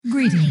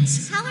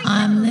Greetings.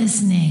 I'm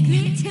listening.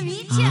 Great to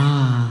meet you.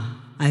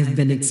 I've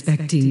been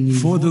expecting you.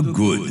 For the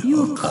good.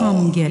 You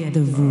come get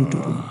the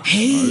voodoo.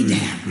 Hey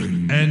there.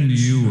 And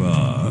you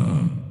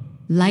are?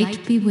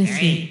 Light be with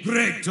you.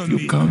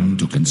 You come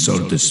to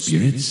consult the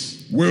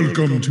spirits?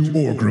 Welcome to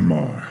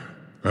Orgrimmar.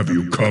 Have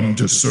you come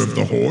to serve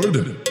the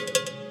Horde?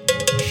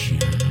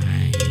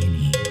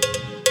 Shiny.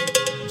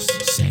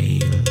 Sail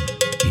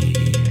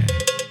here.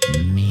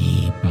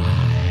 Me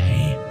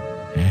buy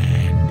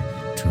and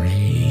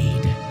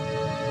trade.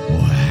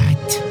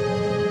 What?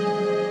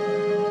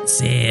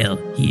 Sail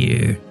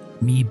here,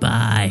 me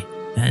buy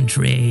and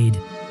trade.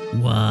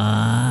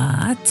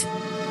 What?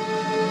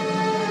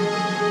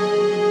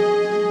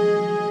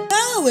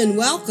 Hello and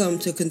welcome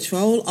to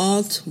Ctrl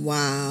Alt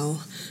WoW,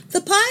 the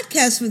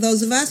podcast for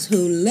those of us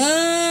who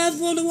love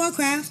World of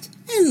Warcraft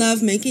and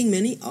love making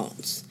many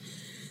alts.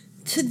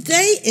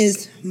 Today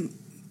is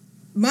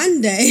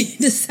Monday,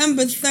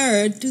 December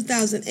 3rd,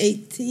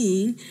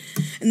 2018,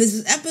 and this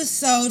is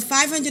episode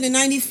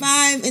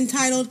 595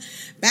 entitled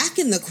Back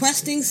in the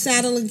Questing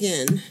Saddle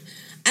Again.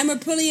 I'm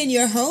Aprillian,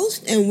 your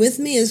host, and with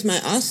me is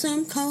my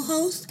awesome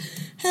co-host.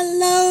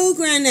 Hello,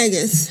 Grand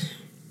Negus.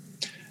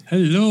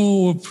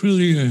 Hello,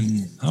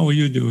 Aprillian. How are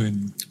you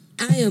doing?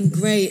 I am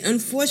great.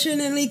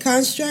 Unfortunately,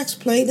 Construct's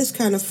plate is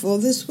kind of full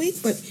this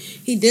week, but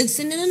he did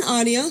send in an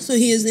audio, so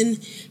he is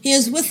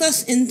with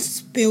us in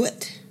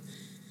spirit.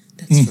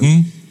 That's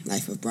from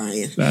Life of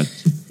Brian.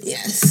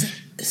 Yes.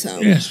 So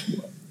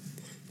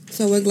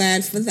we're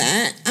glad for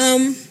that.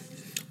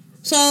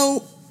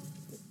 So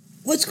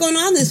what's going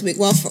on this week?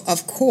 Well,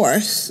 of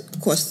course,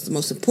 the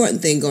most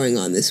important thing going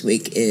on this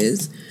week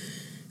is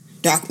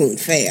Darkmoon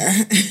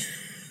Fair.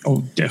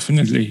 Oh,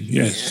 definitely.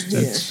 Yes.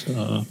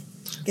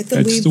 Get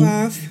the weave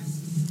off.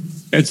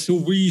 That's the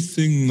wee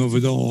thing of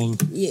it all.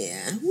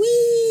 Yeah.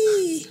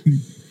 Wee.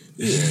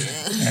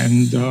 Yeah.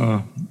 And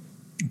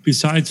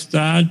besides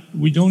that,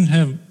 we don't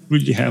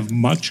really have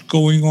much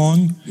going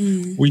on.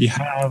 We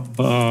have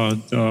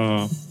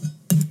the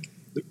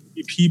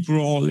people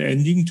all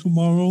ending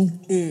tomorrow.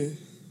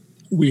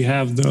 We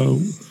have the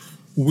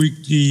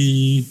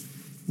weekly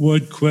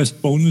World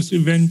Quest bonus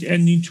event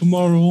ending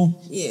tomorrow.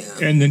 Yeah.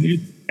 And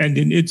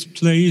in its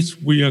place,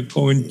 we are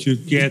going to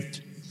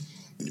get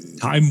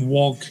Time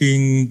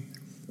Walking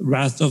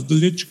Wrath of the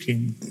Lich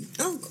King.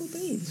 Oh, cool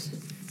beans.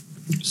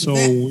 So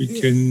we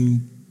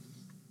can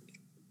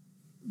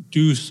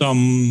do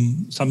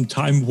some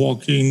time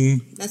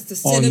walking. That's the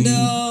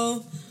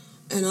Citadel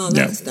and all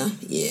that stuff.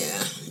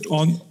 Yeah.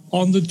 On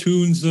the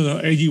tunes that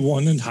are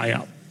 81 and high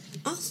up.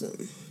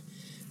 Awesome.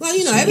 Well,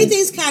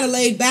 everything's kind of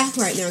laid back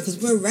right now because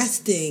we're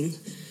resting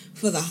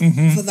for the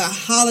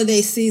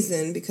holiday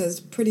season, because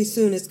pretty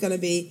soon it's going to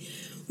be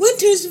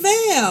Winter's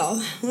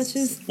Veil, which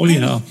is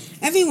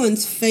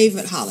everyone's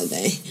favorite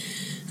holiday.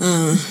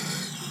 I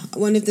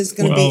wonder if there's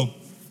going to be,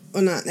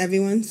 or not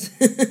everyone's.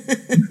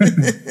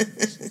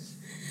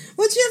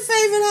 What's your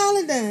favorite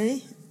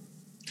holiday?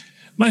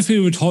 My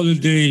favorite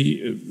holiday,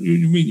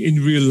 you mean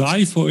in real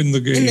life or in the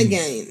game? In the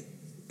game.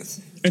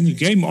 In the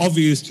game,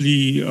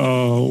 obviously,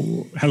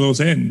 Hallow's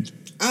End.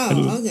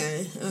 Oh,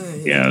 okay. All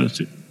right. Yeah,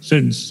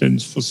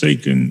 since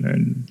Forsaken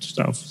and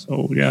stuff.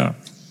 So, yeah.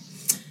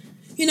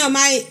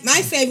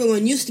 My favorite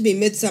one used to be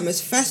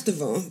Midsummer's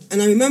Festival.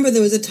 And I remember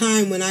there was a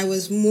time when I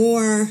was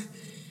more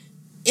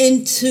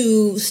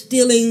into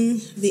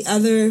stealing the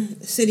other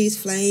city's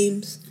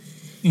flames,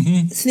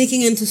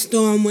 sneaking into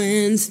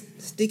Stormwinds,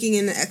 sneaking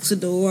into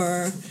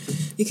Exodore.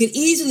 You could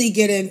easily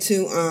get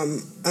into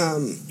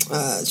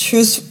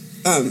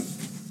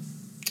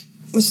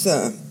what's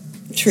the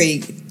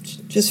tree?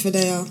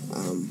 Trisfadale?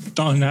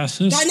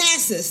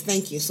 Darnassus,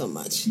 thank you so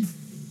much.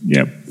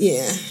 Yep.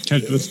 Yeah.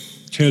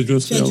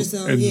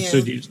 Teldrassil and the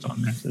city is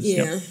Darnassus.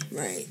 Yeah,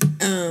 right.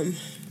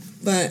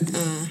 But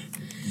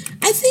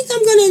I think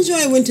I'm going to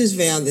enjoy Winter's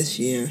Veil this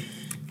year.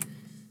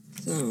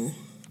 So.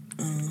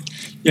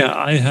 Yeah,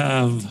 I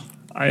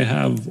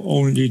have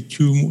only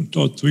 2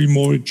 or 3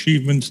 more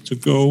achievements to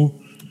go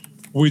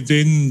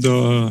within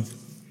the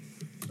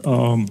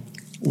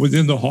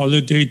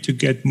holiday to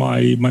get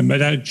my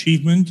meta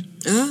achievement.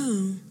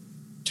 Oh.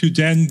 To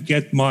then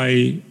get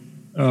my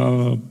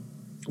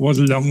What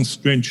a Long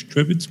Strange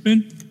Trip It's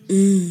Been.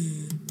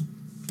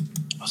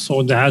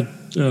 So that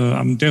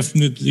I'm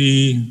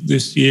definitely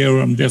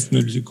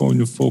going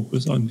to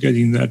focus on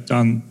getting that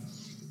done,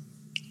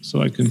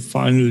 so I can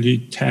finally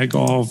tag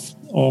off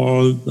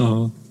all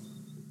the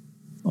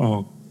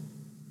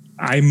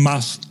I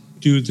must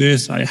do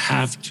this, I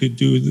have to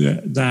do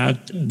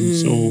that, and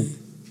so.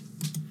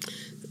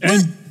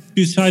 And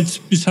besides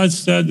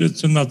that,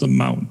 it's another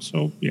mount.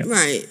 So yeah.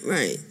 Right.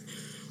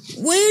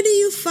 Where do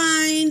you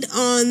find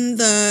on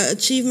the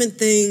achievement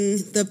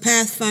thing the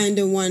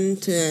Pathfinder one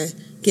to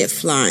get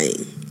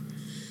flying?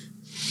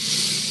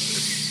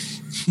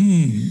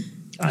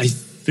 I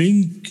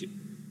think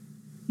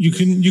you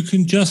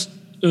can just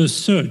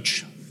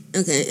search.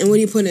 Okay, and what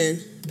do you put in?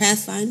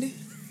 Pathfinder?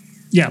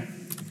 Yeah.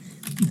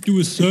 Do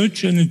a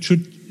search and it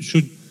should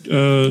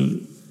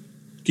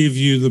give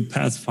you the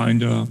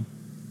Pathfinder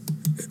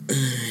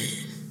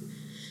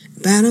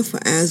Battle for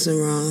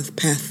Azeroth,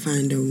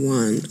 Pathfinder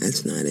 1.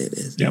 That's not it,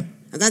 is it? Yep.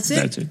 Oh, that's it?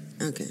 That's it.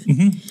 Okay.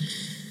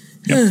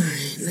 Yep. All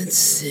right, let's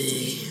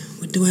see.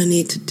 What do I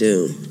need to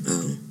do?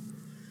 Oh,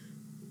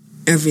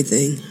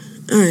 everything.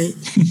 All right.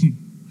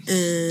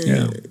 And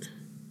Yeah.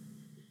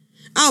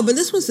 oh, but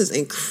this one says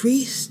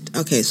increased.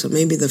 Okay, so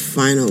maybe the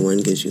final one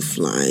gives you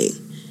flying.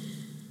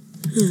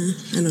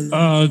 I don't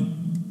know.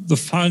 The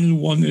final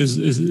one is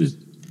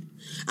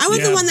I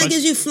want the one that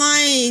gives you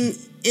flying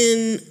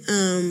in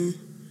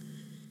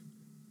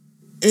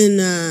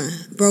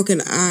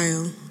Broken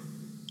Isle.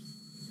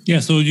 yeah.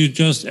 So you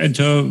just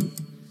enter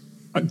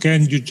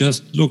again. You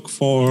just look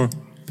for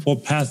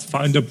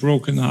Pathfinder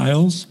Broken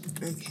Isles.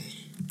 Okay.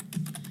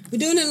 We're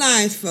doing it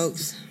live,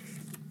 folks.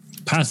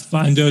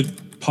 Pathfinder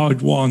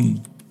Part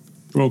 1,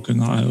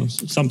 Broken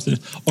Isles, something,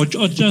 or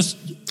just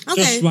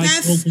Okay,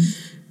 write Broken.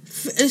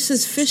 It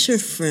says Fisher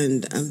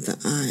Friend of the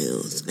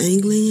Isles.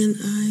 Angling in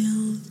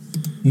Isles.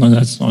 No,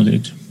 that's not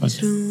it. But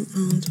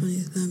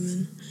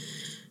 27.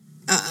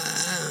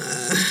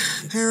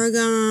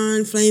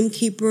 Paragon,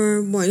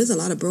 Flamekeeper. Boy, there's a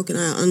lot of Broken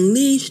Isle.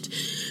 Unleashed.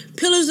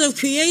 Pillars of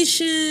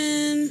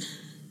Creation.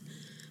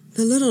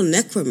 The Little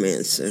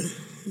Necromancer.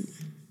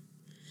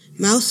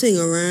 Mousing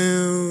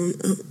around.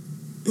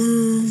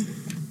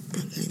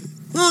 Okay.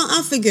 Well,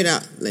 I'll figure it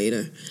out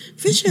later.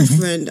 Fisher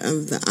Friend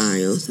of the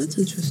Isles. That's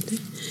interesting.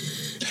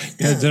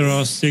 yeah, there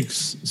are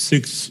six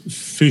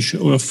fish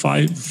or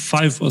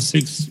five or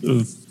six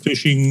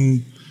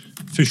fishing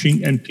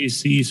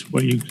NPCs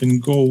where you can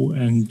go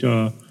and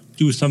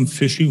do some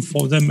fishing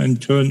for them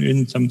and turn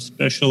in some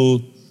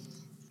special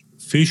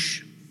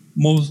fish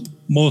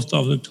most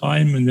of the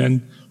time, and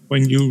then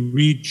when you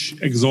reach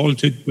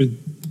Exalted, with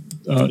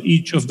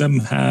each of them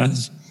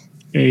has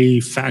a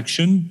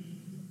faction,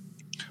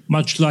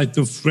 much like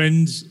the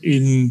friends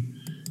in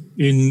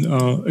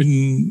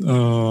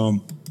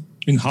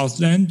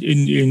Hearthland,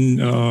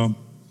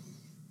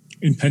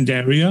 in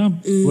Pandaria,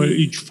 where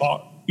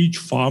each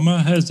farmer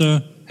has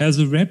a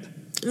rep.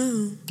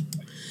 Oh.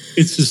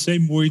 It's the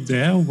same way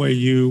there, where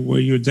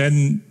you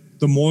then,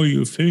 the more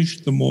you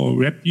fish, the more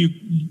rep you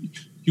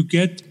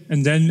get,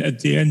 and then at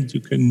the end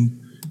you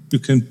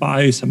can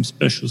buy some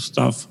special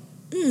stuff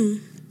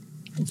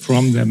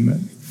from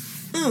them.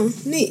 Oh,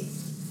 neat.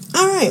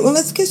 All right, well,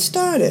 let's get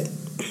started.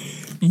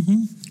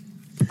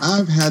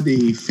 I've had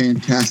a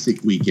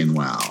fantastic weekend.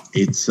 WoW.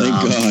 It's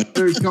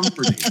very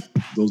comforting.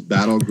 Those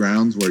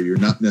battlegrounds where you're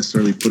not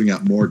necessarily putting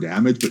out more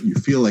damage, but you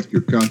feel like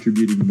you're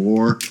contributing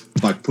more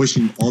by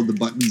pushing all the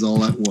buttons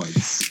all at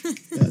once.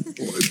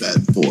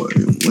 Bad boy.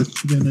 What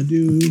you gonna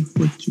do?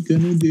 What you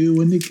gonna do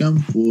when they come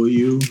for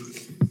you?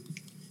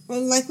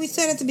 Well, like we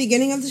said at the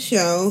beginning of the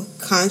show,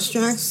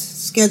 Construct's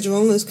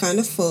schedule is kind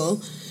of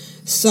full.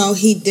 So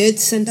he did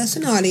send us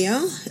an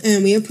audio,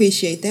 and we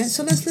appreciate that.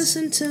 So let's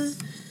listen to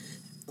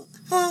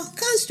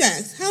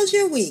Construct. How's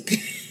your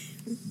week?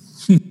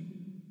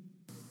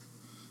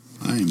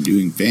 I am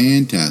doing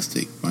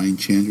fantastic. My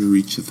enchanter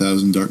reached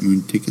 1,000 Dark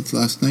Moon tickets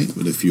last night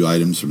with a few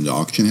items from the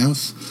auction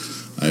house.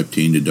 I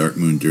obtained a Dark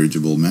Moon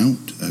dirigible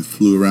mount. I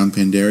flew around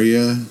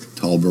Pandaria,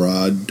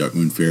 Talbarad, Dark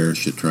Moon Fair,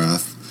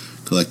 Shitrath,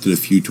 collected a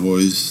few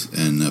toys,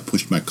 and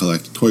pushed my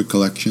toy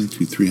collection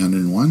to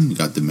 301.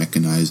 Got the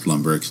mechanized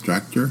lumber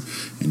extractor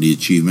and the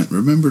achievement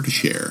Remember to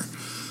Share.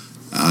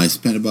 I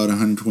spent about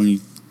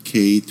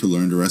 120k to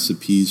learn the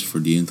recipes for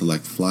the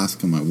intellect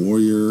flask on my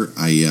warrior.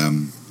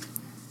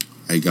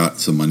 I got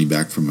some money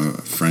back from a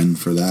friend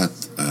for that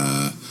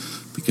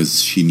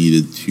because she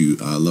needed to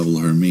level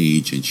her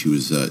mage, and she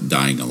was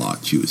dying a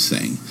lot, she was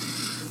saying.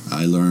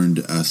 I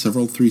learned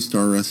several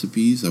 3-star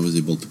recipes I was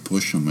able to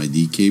push on my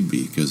DK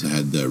because I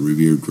had the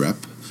Revered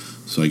Rep,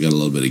 so I got a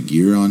little bit of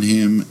gear on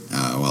him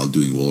while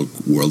doing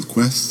world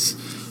quests.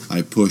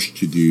 I pushed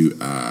to do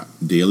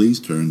dailies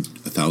to earn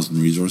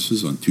 1,000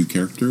 resources on 2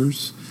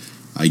 characters.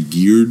 I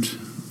geared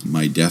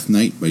my Death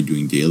Knight by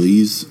doing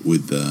dailies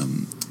with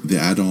the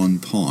add-on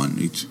Pawn.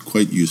 It's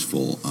quite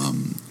useful.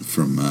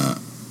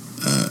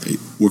 It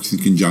works in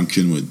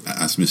conjunction with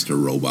Ask Mr.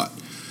 Robot.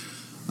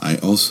 I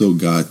also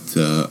got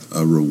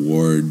a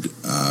reward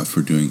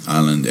for doing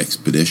island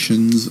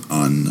expeditions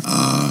on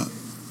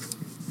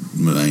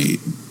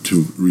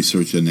to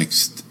research the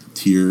next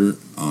tier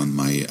on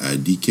my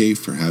DK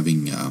for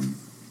having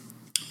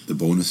the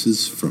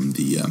bonuses from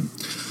the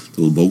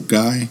little boat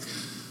guy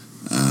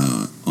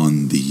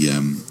on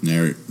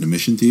the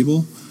mission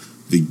table.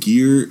 The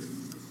gear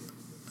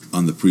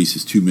on the priest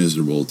is too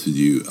miserable to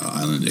do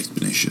island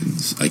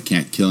expeditions. I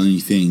can't kill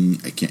anything.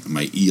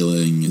 My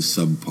healing is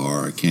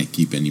subpar. I can't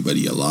keep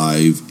anybody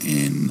alive,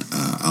 and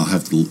I'll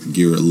have to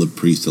gear a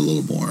priest a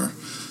little more.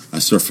 I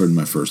suffered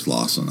my first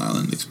loss on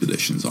island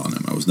expeditions on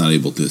him. I was not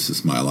able to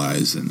assist my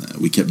allies, and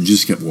we kept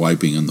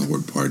wiping on the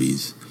horde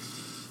parties.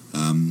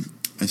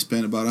 I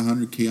spent about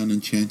 100k on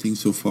enchanting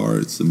so far.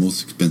 It's the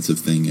most expensive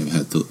thing I've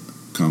had to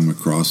come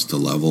across to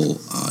level.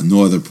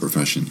 No other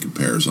profession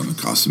compares on the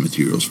cost of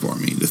materials for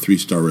me. The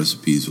 3-star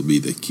recipes will be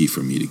the key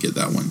for me to get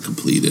that one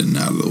completed and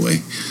out of the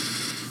way.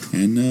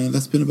 And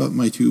that's been about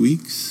my 2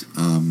 weeks.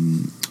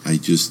 I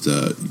just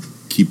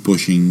keep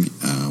pushing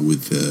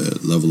with the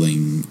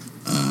leveling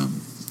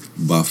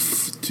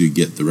buff to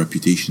get the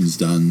reputations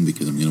done,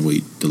 because I'm going to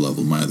wait to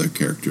level my other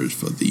characters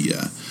for the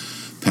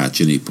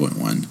patch in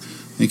 8.1.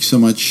 Thanks so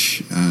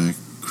much,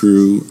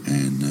 crew,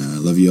 and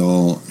love you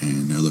all,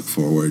 and I look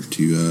forward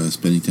to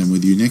spending time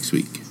with you next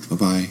week.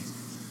 Bye-bye.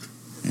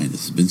 And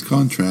this has been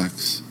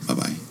Contracts.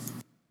 Bye-bye.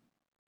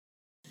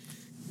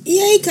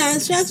 Yay,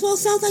 Contracts. Well,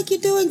 sounds like you're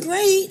doing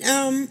great.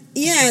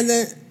 Yeah,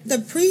 the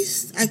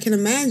priest, I can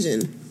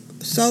imagine,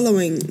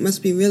 soloing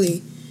must be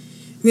really,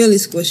 really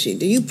squishy.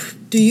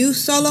 Do you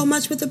solo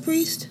much with the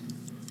priest?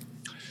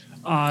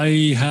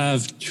 I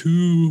have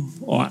two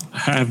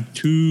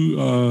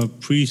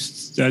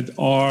priests that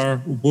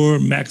were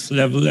max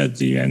level at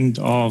the end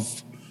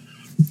of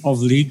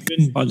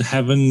Legion, but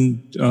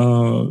haven't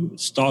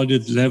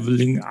started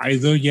leveling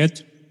either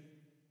yet.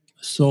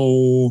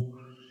 So,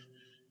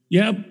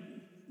 yeah,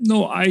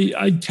 no,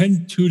 I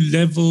tend to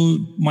level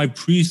my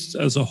priests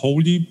as a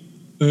holy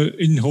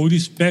in holy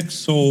spec,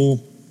 so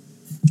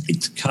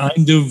it's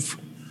kind of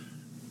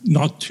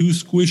not too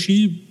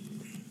squishy,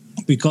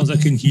 because I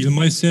can heal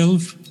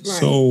myself. Right.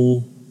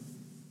 So,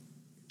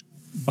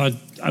 but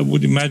I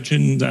would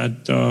imagine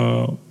that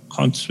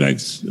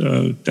Contracts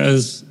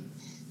does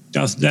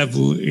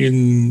level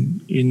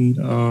in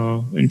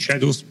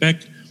Shadow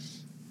Spec,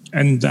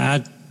 and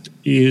that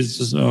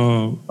is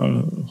a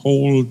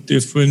whole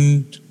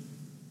different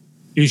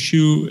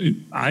issue.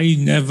 I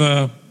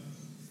never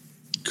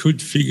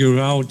could figure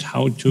out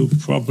how to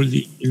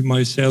properly heal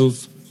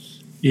myself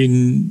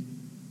in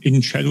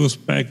Shadow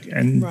Spec,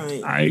 and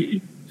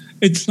right.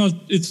 It's not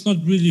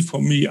really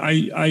for me.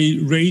 I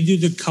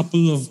raided a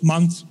couple of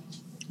months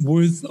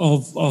worth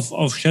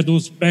of Shadow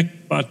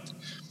Spec, but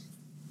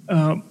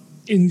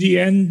in the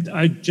end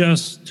I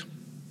just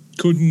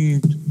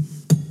couldn't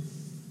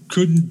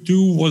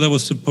do what I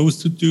was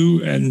supposed to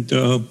do. And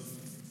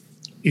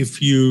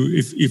if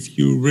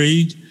you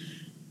raid,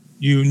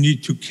 you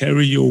need to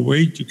carry your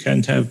weight. You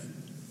can't have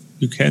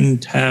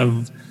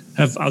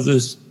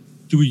others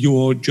do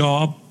your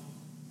job.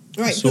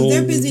 Right, because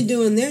they're busy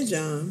doing their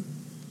job.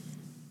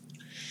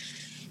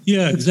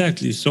 Yeah,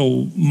 exactly.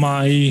 So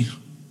my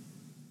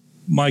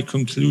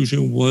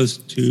conclusion was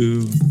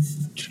to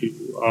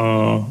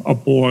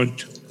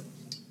abort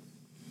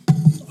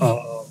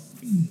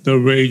the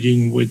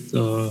raiding with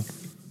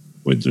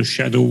the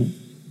Shadow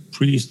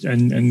Priest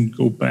and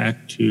go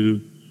back to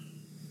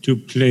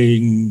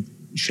playing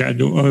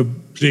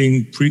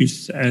playing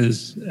priests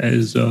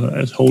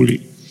as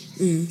holy.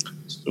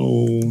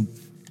 So.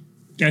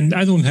 And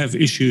I don't have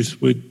issues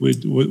with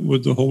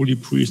the holy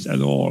priest at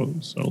all.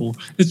 So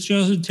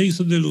it takes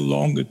a little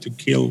longer to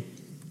kill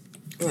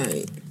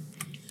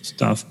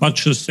stuff.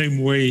 Much the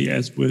same way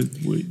as with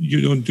you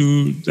don't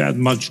do that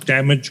much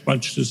damage.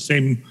 Much the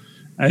same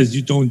as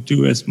you don't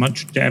do as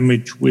much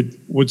damage with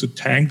a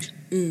tank.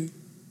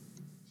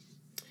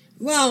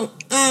 Well,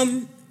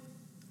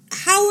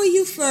 how are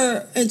you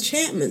for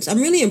enchantments? I'm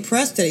really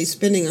impressed that he's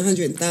spending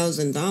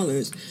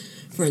 $100,000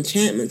 for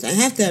enchantments. I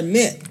have to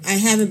admit, I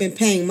haven't been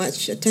paying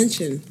much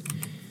attention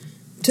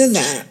to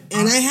that,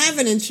 and I have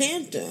an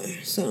enchanter,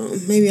 so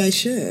maybe I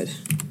should.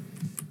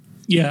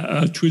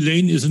 Yeah,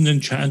 Trelane is an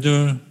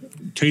enchanter,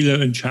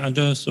 Taylor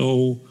enchanter,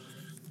 so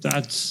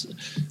that's,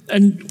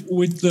 and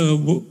with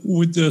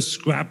the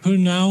scrapper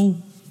now,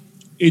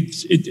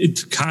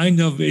 it's kind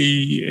of a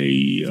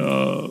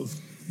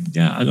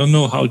I don't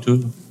know how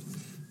to.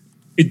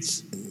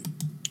 It's.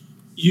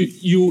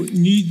 You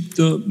need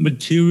the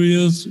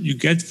materials you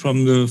get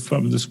from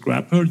the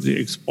scrapper, the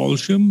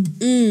expulsion,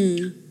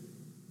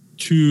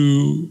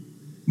 to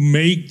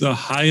make the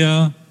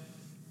higher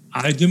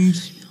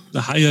items,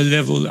 the higher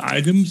level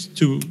items,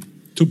 to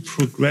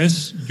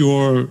progress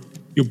your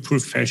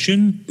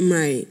profession.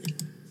 Right.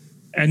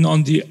 And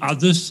on the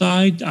other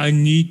side, I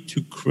need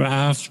to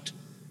craft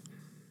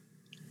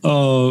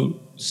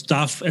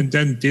stuff and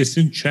then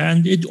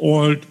disenchant it,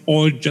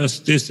 or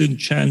just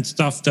disenchant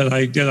stuff that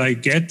I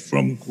get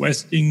from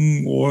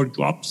questing or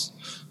drops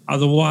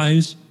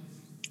otherwise.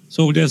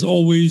 So there's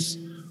always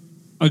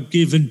a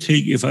give and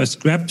take. If I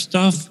scrap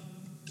stuff,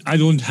 I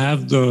don't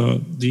have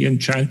the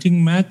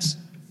enchanting mats,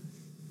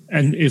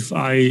 and if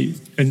I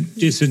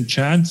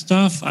disenchant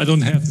stuff, I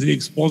don't have the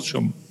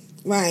expulsion.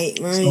 Right.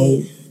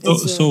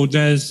 So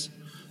there's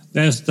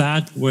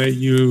that where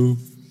you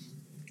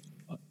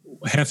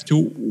have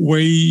to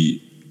weigh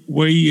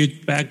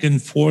it back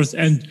and forth,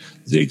 and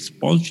the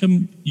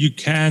expulsion you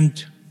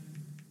can't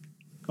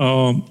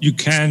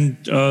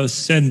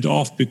send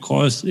off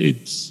because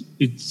it's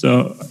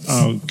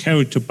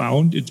character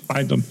bound. It's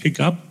bind on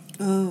pickup.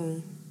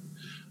 Oh.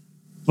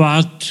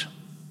 But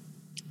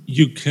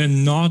you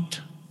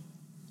cannot.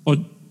 Or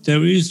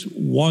there is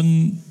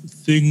one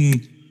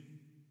thing.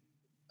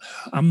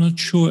 I'm not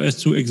sure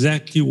as to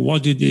exactly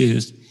what it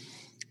is,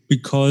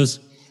 because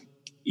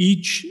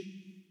each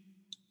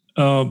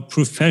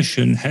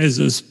profession has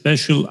a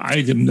special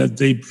item that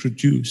they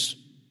produce,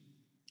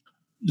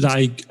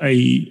 like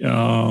a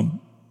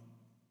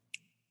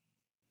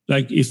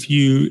like if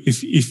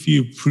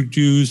you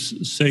produce,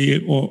 say,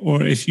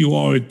 or if you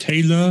are a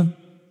tailor,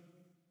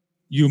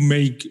 you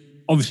make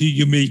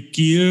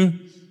gear.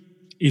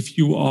 If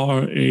you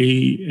are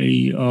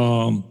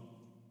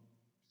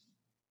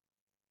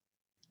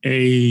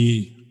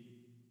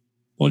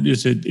what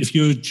is it? If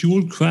you're a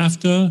jewel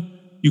crafter,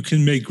 you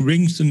can make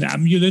rings and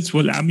amulets.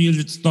 Well,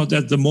 amulets not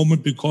at the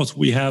moment because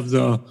we have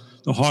the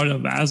Heart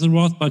of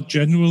Azeroth, but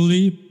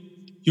generally,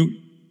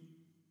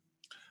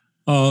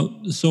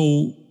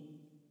 so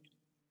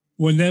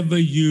whenever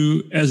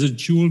you, as a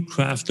jewel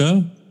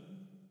crafter,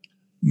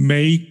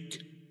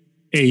 make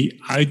a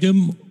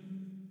item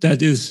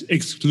that is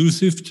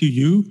exclusive to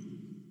you,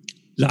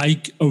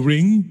 like a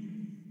ring,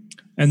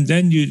 and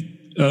then you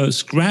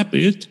scrap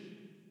it,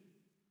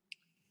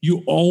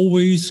 you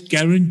always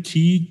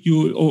guaranteed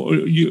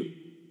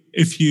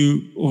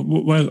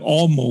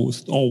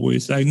almost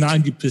always, like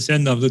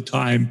 90% of the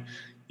time,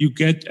 you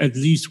get at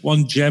least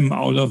one gem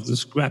out of the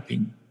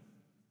scrapping.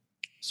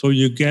 So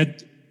you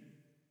get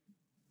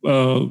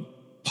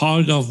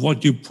part of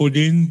what you put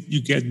in,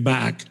 you get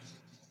back.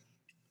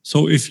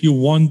 So if you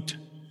want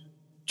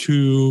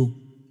to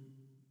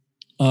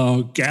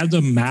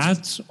gather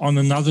mats on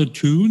another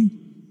toon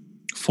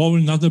for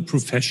another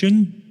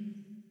profession,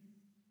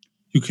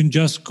 you can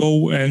just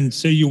go and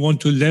say you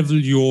want to level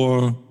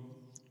your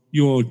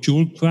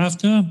jewel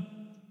crafter.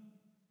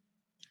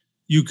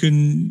 You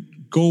can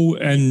go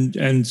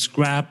and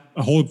scrap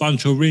a whole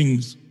bunch of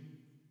rings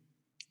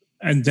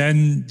and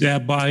then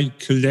thereby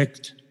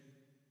collect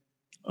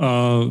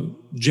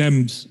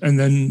gems and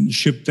then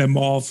ship them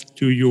off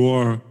to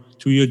your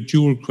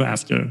jewel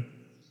crafter.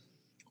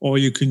 Or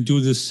you can do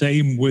the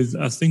same with,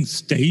 I think,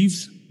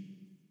 staves.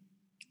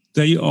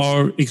 They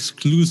are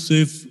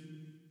exclusive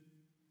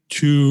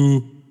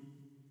to,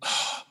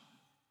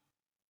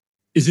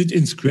 is it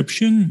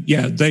Inscription?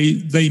 Yeah,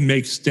 they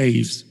make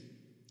staves.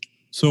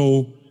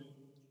 So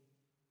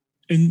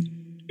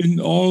in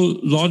all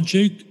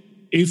logic,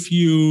 if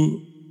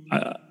you,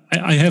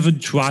 I haven't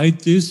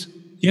tried this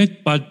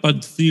yet,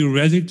 but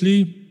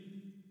theoretically,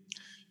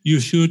 you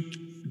should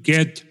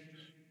get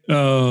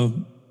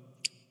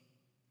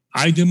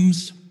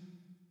items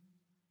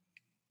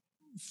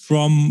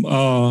from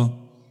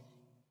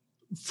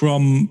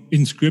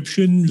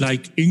Inscription,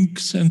 like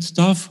inks and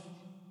stuff,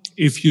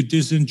 if you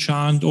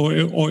disenchant or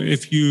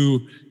if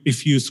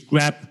you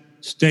scrap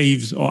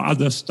staves or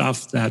other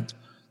stuff that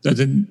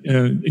an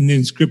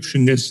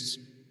Inscriptionists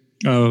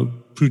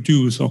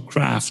produce or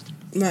craft.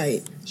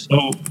 Right.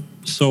 So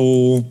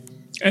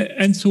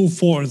and so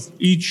forth.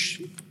 Each,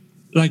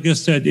 like I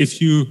said,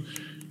 if you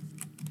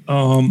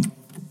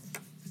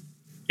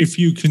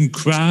can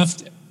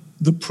craft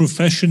the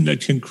profession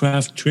that can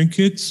craft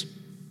trinkets,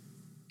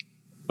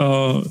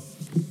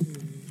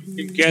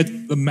 you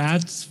get the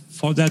mats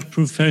for that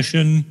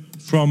profession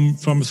from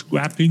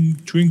scrapping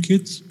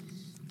trinkets.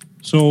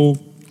 So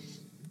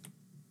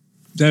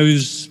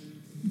there's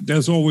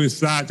always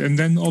that. And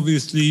then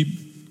obviously,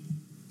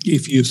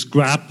 if you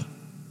scrap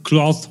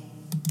cloth,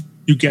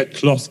 you get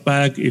cloth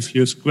back. If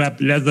you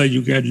scrap leather,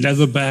 you get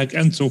leather back,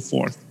 and so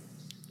forth.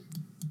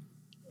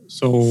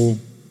 So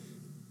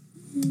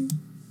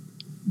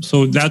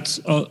that's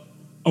a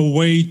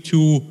way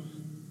to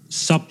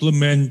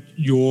supplement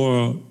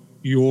your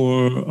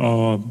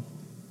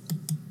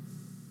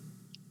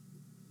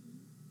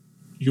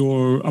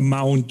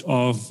amount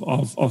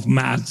of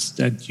mats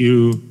that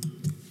you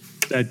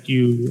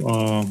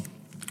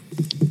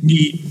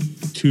need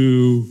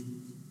to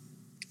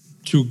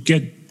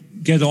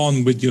get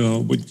on with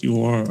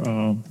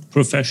your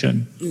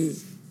profession.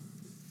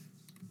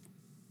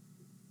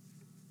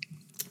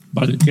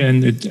 But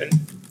again,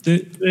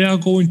 they are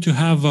going to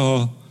have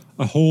a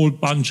whole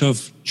bunch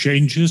of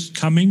changes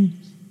coming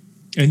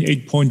in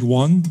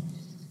 8.1,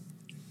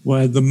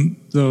 where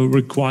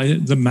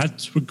the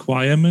mats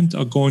requirement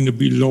are going to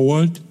be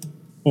lowered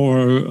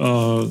or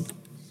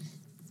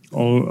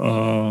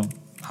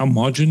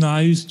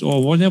homogenized,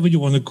 or whatever you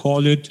want to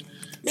call it.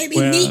 Maybe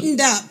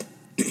neatened up.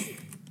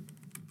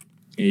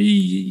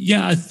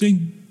 Yeah, I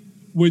think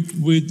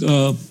with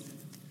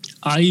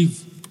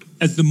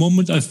at the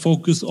moment I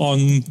focus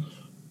on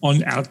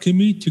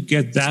alchemy to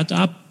get that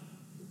up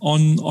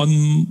on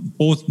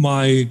both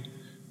my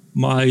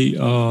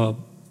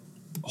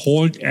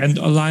Horde and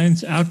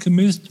Alliance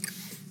Alchemist,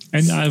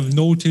 and I've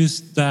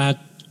noticed that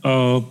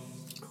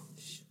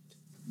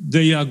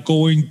they are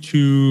going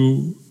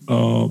to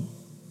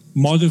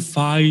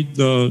modify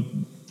the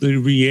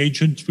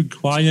reagent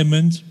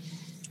requirements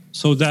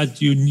so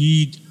that you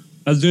need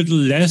a little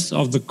less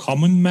of the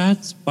common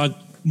mats,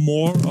 but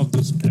more of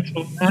the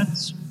special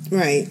mats.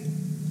 Right.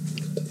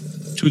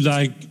 To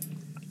like,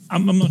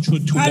 I'm not sure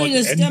to probably what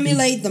to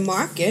stimulate the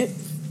market.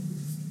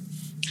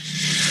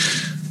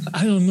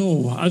 I don't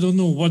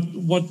know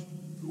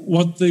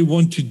what they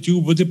want to do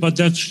with it, but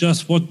that's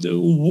just what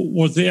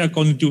they are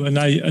going to do. And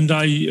I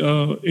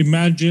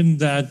imagine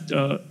that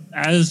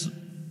as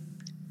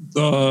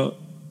the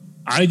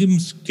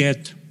items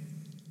get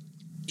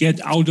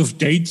out of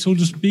date, so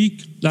to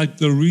speak, like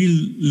the real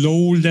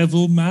low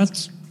level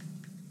mats,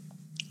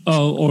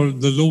 or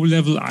the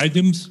low-level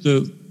items,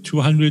 the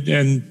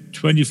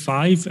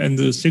 225 and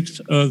the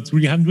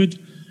 300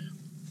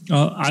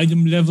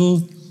 item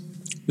level,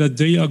 that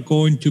they are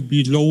going to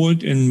be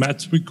lowered in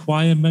maths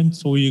requirements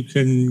so you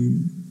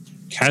can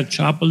catch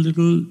up a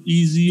little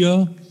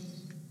easier,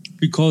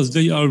 because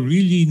they are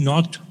really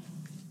not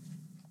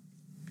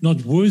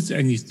worth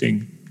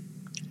anything.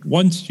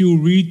 Once you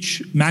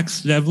reach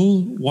max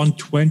level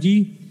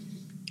 120,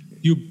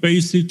 you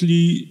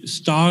basically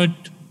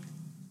start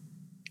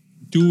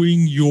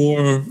doing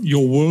your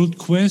world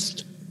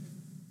quest,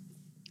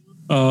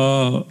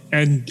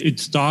 and it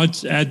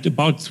starts at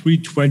about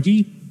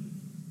 320.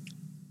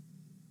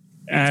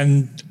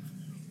 And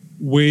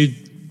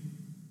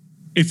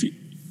if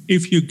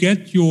you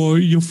get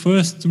your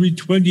first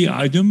 320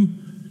 item,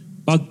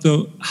 but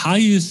the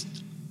highest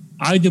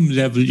item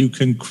level you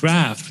can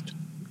craft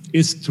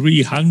is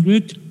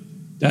 300,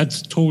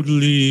 that's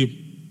totally,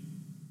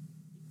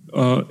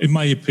 in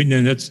my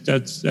opinion, that's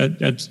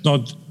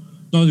not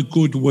a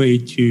good way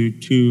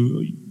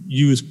to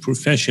use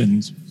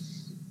professions,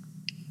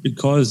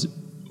 because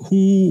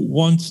who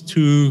wants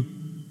to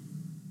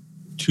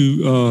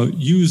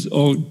use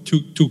or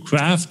to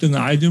craft an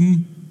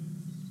item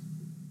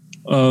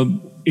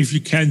if you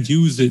can't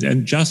use it,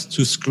 and just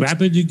to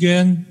scrap it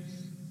again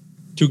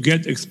to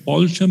get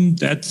expulsion?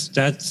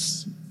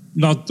 That's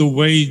not the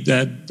way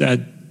that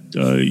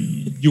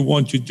you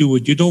want to do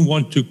it. You don't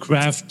want to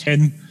craft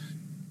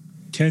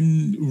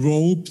 10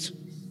 robes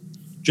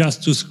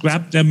just to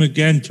scrap them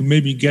again to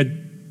maybe get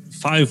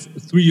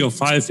 3 or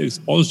 5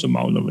 expulsion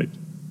out of it.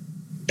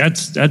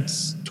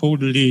 That's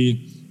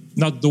totally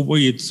not the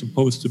way it's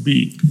supposed to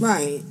be.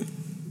 Right.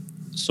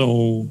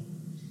 So,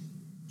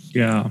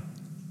 yeah.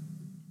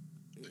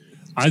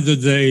 Either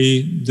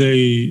they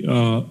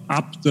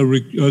up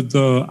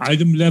the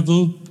item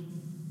level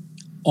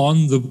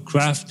on the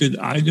crafted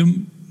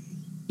item.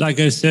 Like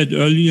I said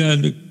earlier,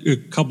 a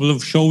couple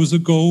of shows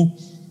ago,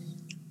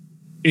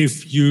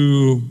 if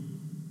you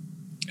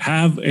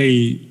have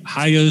a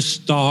higher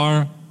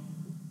star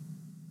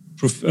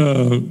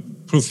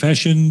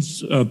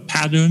professions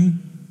pattern,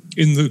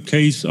 in the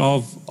case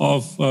of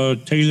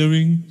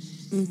tailoring,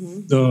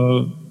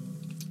 the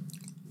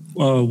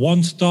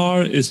 1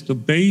 star is the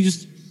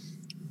base.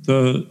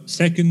 The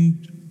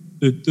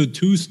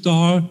 2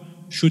 star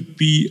should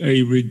be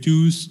a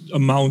reduced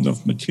amount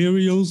of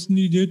materials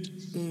needed,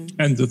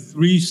 and the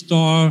 3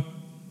 star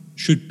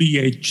should be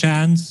a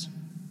chance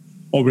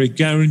or a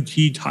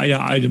guaranteed higher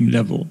item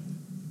level.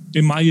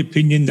 In my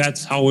opinion,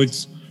 that's how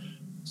it's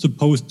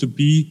supposed to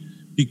be,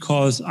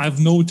 because I've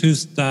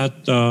noticed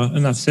that,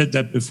 and I've said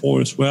that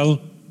before as well,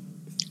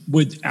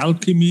 with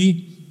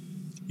alchemy,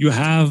 you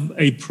have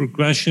a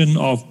progression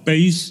of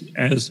base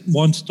as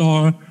 1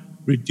 star,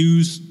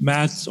 reduced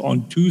maths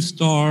on 2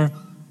 star,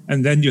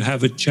 and then you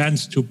have a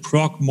chance to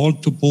proc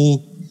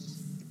multiple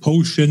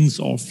potions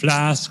or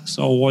flasks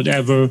or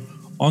whatever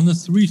on a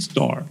 3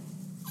 star.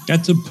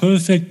 That's a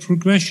perfect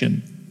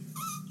progression,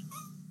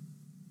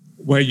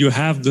 where you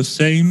have the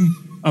same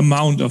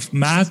amount of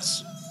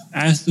maths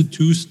as the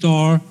 2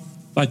 star,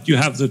 but you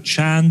have the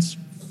chance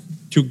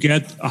to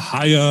get a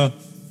higher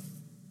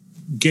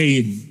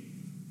gain,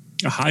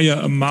 a higher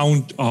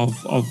amount of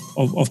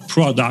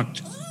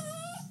product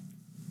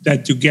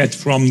that you get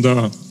from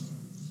the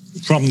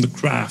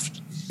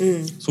craft.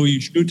 So you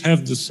should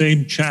have the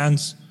same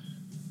chance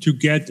to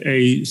get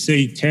a,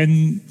 say,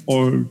 10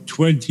 or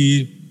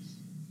 20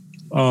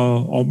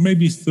 or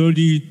maybe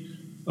 30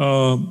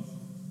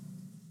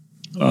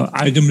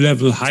 item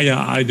level higher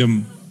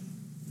item,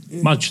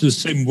 much the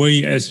same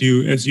way as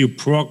you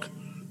proc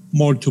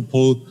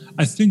multiple.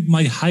 I think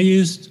my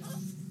highest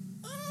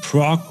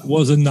proc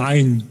was a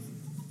 9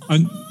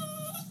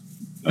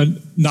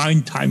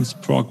 times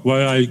proc,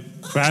 where I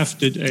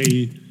crafted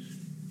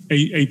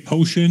a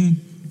potion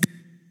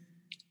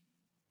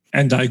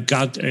and I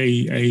got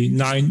a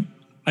 9.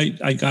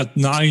 I got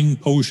 9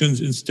 potions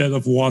instead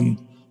of 1,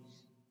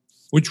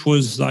 which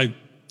was like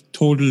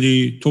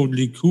totally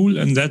cool.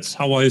 And that's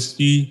how I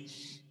see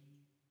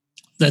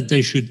that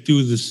they should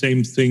do the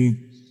same thing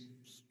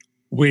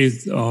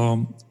with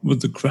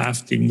the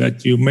crafting,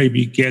 that you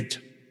maybe get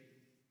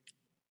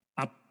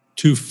up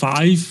to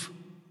 5,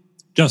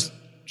 just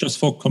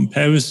for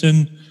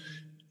comparison.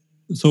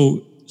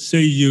 So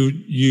say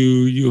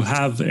you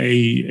have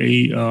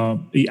a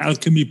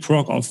alchemy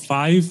proc of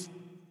 5,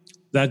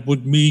 that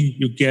would mean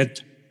you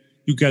get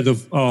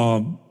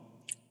a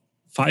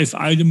 5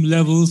 item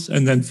levels,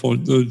 and then for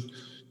the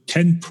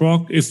 10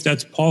 proc, if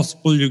that's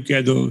possible, you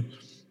get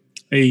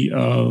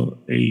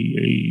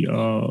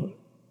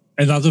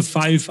another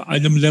 5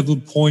 item level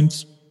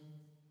points,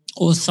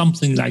 or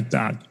something like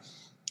that.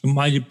 In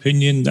my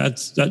opinion,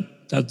 that's a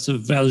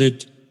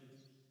valid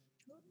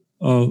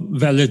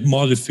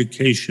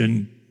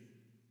modification,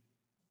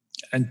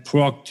 and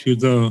proc to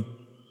the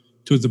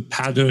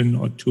pattern,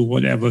 or to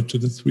whatever, to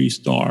the 3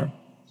 star.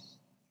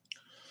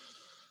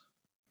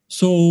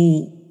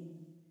 So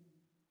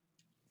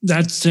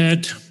that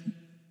said,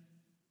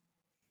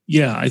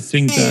 yeah, I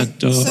think that.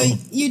 So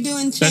you do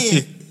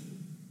enchant?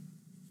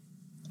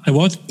 I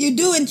what? You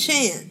do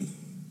enchant.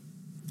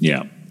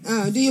 Yeah.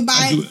 Do you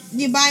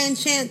buy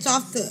enchants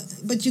off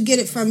but you get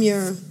it from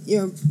your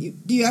do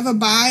you ever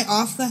buy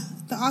off the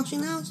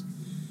auction house?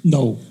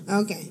 No.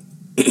 Okay.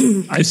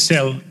 I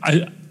sell.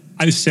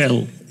 I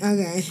sell.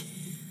 Okay.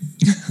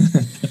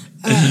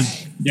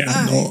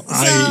 Yeah. No.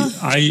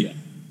 I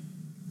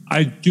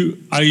do.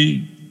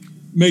 I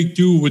make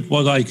do with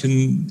what I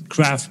can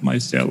craft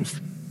myself.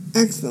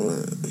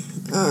 Excellent.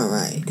 All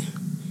right.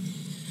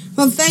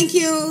 Well, thank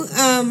you,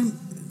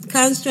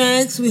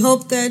 Constructs. We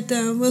hope that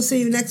we'll see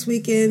you next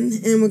weekend,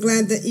 and we're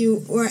glad that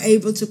you were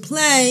able to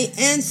play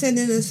and send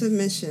in a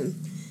submission.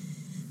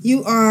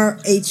 You are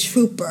a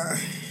trooper.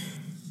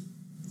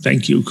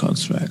 Thank you,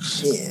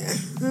 Constructs. Yeah.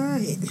 All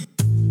right.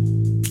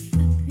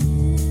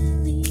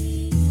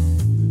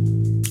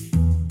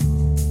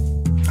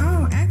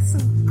 Oh,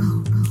 excellent.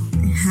 Oh.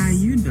 How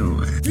you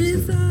doing?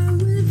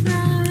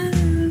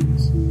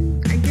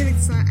 I get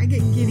excited. I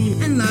get giddy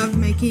and love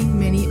making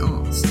mini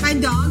alts. My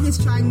dog is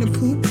trying to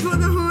poop for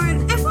the Horde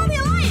and for the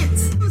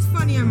Alliance. It was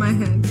funny in my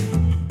head.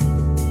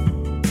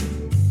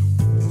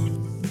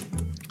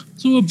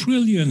 So,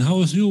 Brilliant, how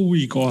was your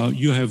week, or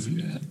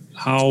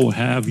how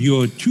have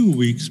your 2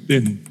 weeks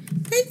been?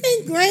 They've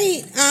been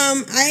great.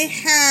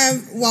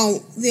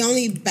 The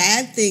only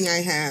bad thing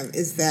I have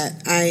is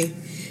that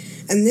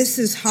and this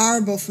is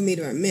horrible for me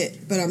to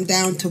admit, but I'm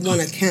down to one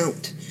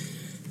account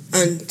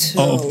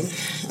until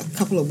a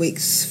couple of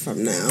weeks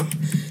from now.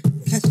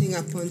 Catching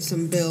up on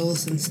some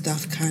bills and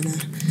stuff, kind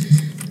of.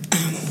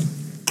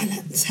 I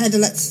had to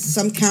let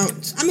some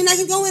counts. I mean, I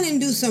could go in and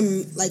do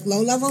some like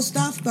low-level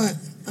stuff, but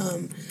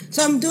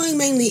so I'm doing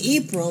mainly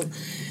April.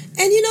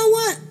 And you know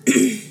what?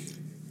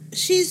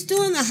 She's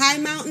doing the high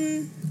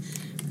mountain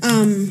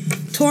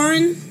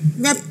Tauren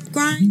rep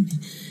grind,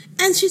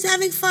 and she's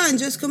having fun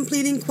just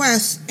completing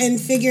quests and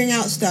figuring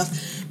out stuff.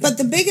 But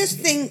the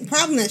biggest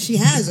problem that she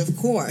has, of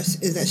course,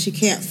 is that she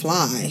can't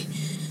fly.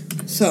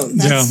 So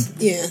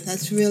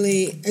that's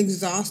really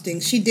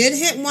exhausting. She did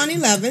hit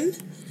 111,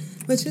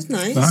 which is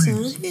nice.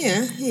 So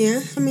yeah.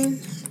 I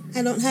mean,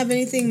 I don't have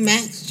anything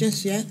maxed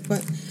just yet,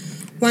 but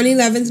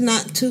 111's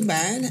not too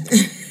bad.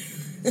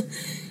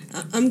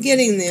 I'm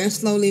getting there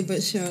slowly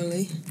but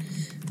surely.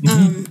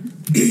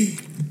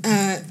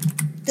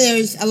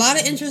 There's a lot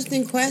of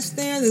interesting quests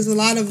there. There's a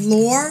lot of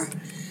lore.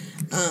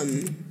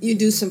 You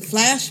do some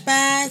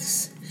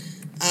flashbacks.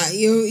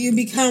 You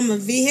become a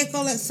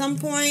vehicle at some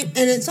point,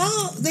 and it's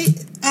all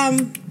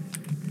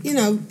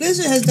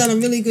Blizzard has done a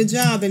really good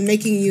job in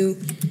making you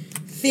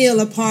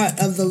feel a part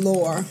of the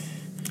lore.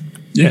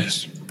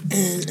 Yes.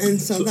 And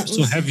so that was.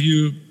 So have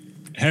you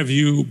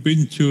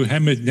been to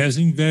Hammett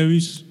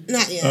Nesingberry's?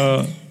 Not yet.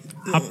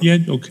 Up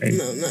yet? Okay.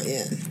 No, not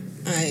yet.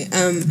 I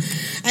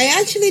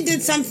actually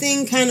did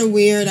something kind of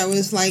weird. I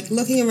was like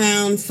looking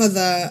around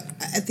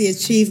at the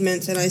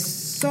achievements, and I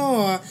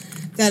saw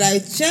that I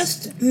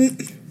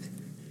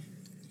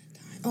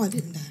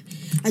didn't die.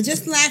 I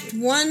just lacked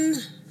one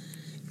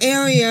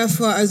area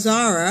for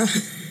Azara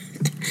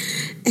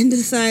and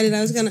decided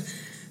I was going to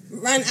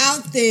run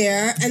out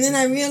there. And then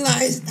I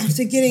realized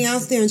after getting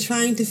out there and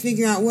trying to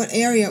figure out what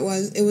area it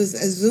was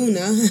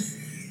Azuna.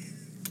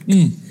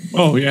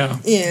 Oh, yeah.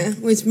 Yeah,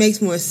 which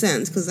makes more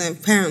sense because I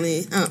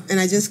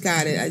just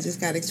got it. I just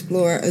got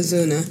Explore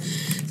Azuna.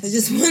 So I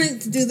just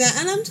wanted to do that.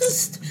 And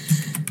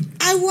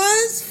I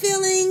was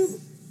feeling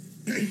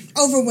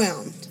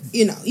overwhelmed.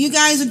 You know, you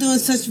guys are doing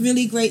such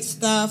really great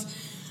stuff.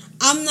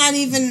 I'm not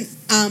even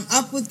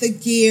up with the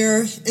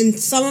gear. In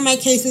some of my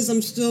cases,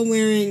 I'm still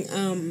wearing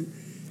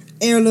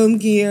heirloom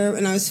gear,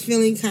 and I was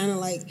feeling kind of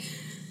like,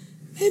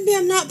 maybe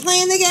I'm not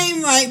playing the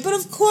game right. But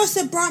of course,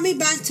 it brought me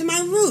back to my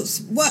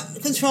roots. What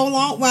Ctrl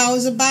Alt WoW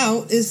is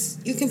about is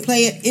you can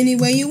play it any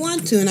way you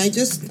want to, and I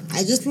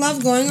just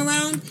love going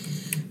around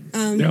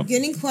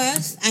getting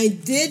quests. I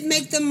did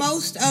make the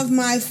most of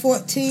my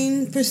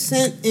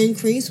 14%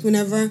 increase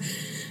whenever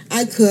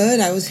I could.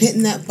 I was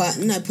hitting that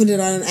button. I put it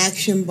on an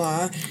action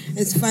bar.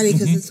 It's funny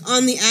because it's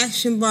on the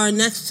action bar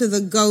next to the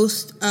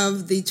ghost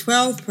of the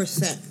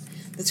 12%,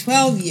 the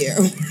 12-year.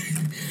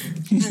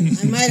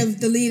 I might have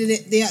deleted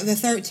it, the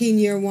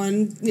 13-year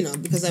one,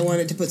 because I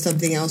wanted to put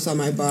something else on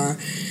my bar.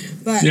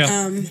 But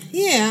I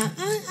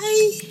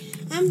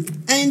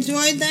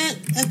enjoyed that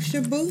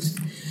extra boost,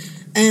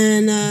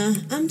 and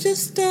I'm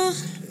just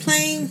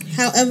playing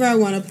however I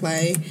want to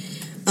play.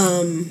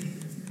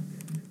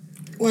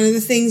 One of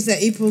the things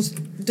that April's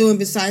doing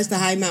besides the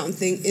high mountain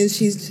thing is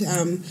she's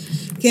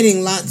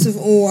getting lots of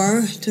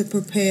ore to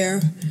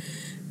prepare,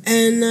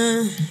 and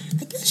I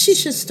guess she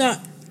should start.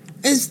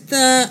 Is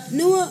the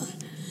newer?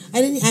 I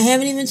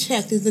haven't even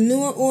checked. Is the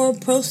newer ore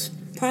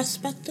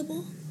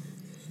prospectable?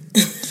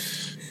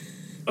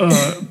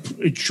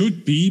 It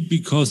should be,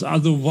 because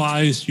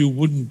otherwise you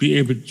wouldn't be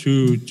able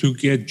to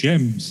get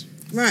gems.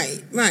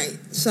 Right.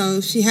 So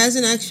she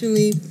hasn't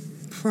actually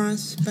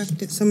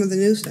prospected some of the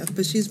new stuff,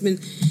 but she's been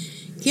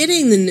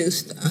getting the new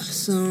stuff.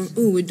 So,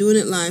 we're doing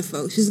it live,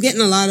 folks. She's getting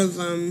a lot of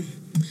upgrades.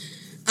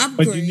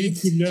 But you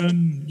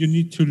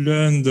need to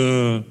learn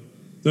the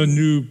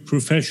new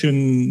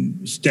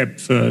profession step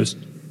first.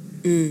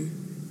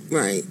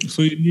 Right.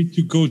 So you need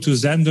to go to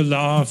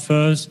Zandalar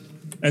first,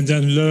 and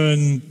then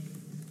learn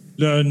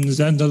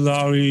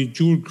Zandalari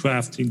jewel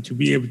crafting to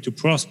be able to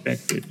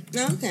prospect it.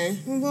 Okay,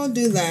 we'll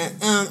do that.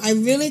 I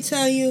really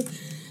tell you,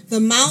 the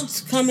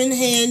mounts come in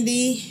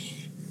handy.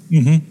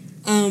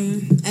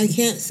 I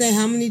can't say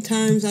how many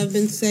times I've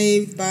been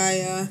saved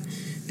by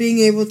being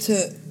able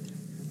to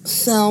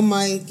sell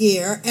my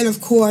gear. And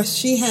of course,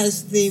 she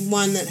has the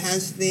one that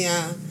has the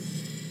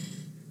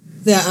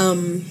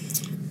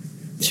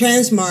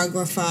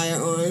transmogrifier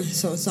on,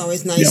 so it's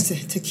always nice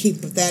to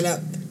keep that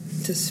up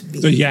to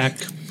speed. The yak.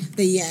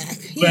 The yak,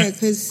 yeah,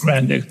 because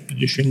Grand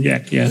Expedition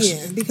yak, yes.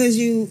 Yeah, because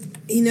you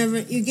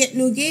get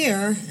new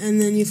gear and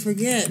then you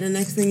forget, and the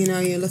next thing you know,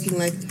 you're looking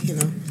like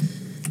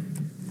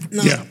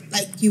not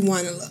like you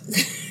want to look.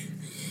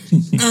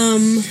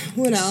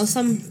 What else?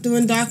 I'm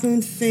doing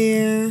Darkmoon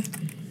Fair.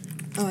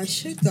 Oh, I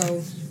should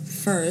go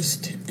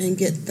first and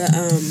get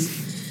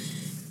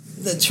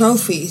the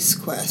trophies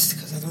quest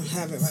because I don't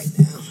have it right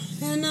now,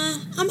 and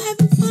I'm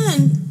having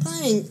fun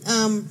playing.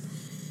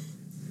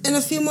 In a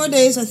few more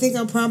days, I think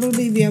I'll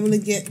probably be able to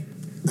get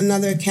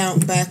another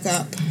account back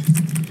up.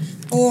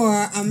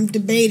 Or I'm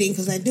debating,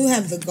 because I do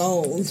have the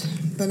gold,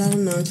 but I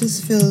don't know, it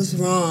just feels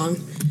wrong.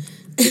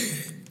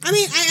 I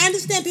mean, I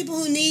understand people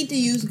who need to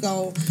use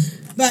gold,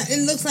 but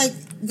it looks like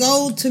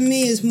gold to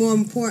me is more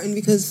important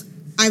because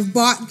I've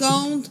bought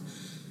gold.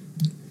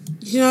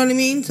 You know what I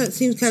mean? So it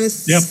seems kind of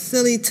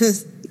silly to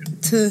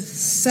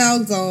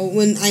sell gold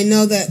when I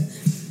know that,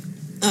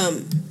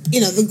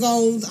 the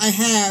gold I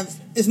have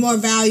is more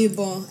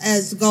valuable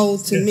as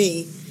gold to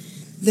me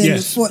than the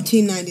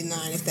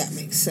 $14.99, if that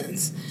makes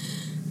sense.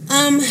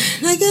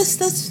 I guess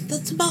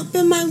that's about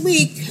been my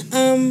week.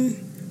 I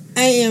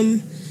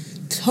am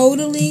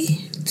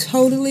totally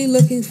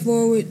looking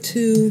forward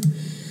to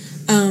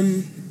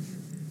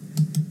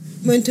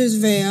Winter's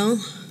Veil,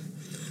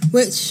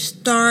 which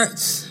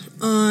starts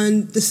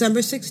on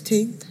December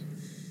 16th.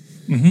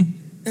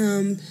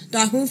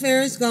 Darkmoon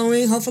Fair is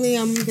going. Hopefully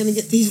I'm going to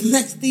get these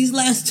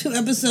last 2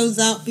 episodes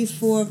out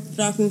before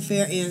Darkmoon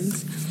Fair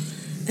ends.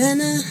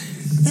 And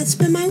that's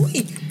been my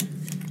week.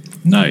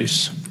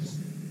 Nice.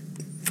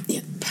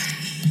 Yep.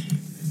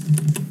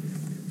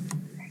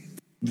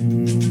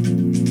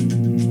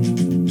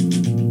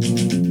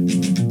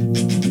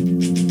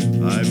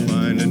 I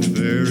find it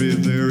very,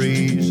 very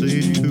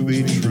easy to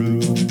be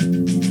true.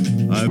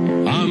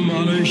 Am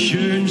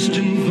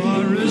allerschönsten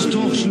war es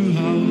doch zu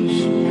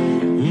Haus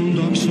und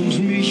auch sonst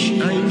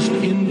mich einst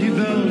in die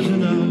Welt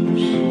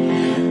hinaus.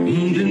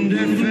 Und in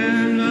der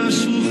Ferne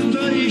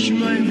suchte ich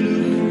mein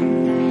Glück.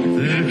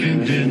 Wer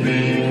kennt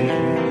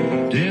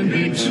den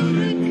Weg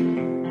zurück?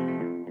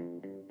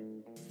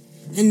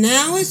 And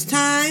now it's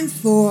time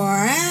for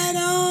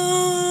Add-on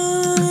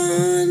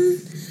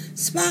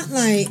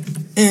Spotlight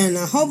and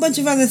a whole bunch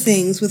of other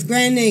things with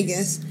Grand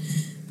Nagus.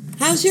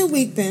 How's your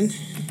week been?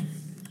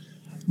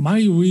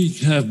 My week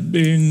have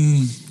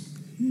been,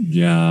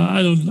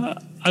 I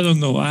don't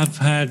know. I've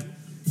had a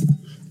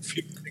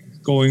few things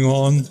going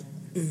on.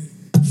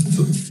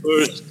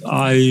 First,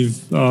 I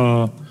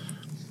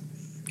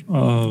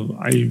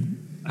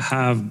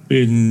have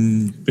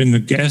been a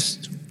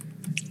guest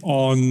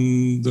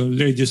on the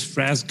latest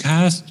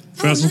Frazzlecast.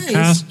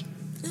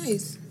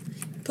 Nice.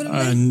 Put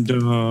a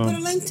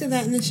link to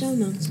that in the show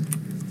notes.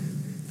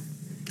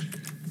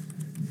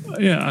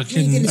 Yeah, I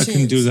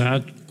can do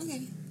that.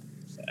 Okay.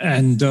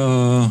 And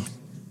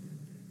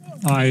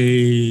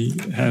I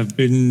have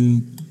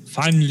been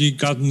finally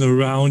gotten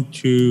around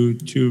to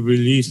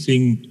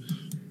releasing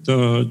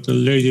the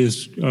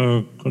latest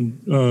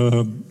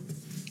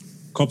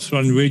Cops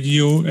Run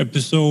Radio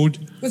episode.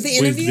 With the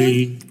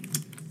interview?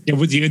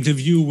 With the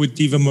interview with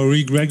Diva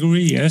Marie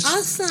Gregory, yes.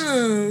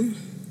 Awesome.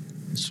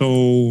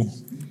 So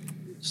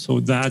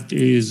that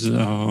is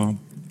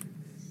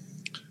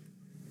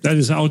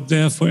out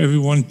there for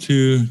everyone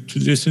to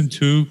listen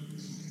to.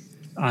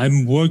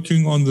 I'm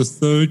working on the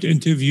 3rd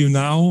interview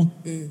now,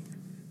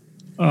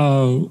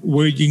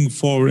 waiting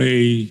for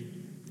a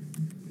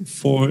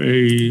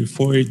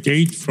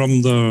date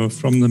from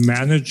the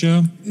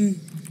manager,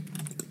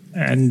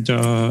 and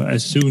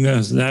as soon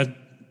as that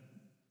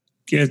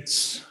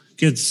gets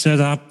set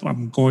up,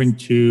 I'm going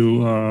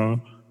to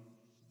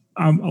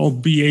I'll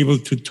be able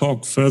to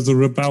talk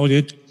further about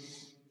it.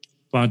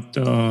 But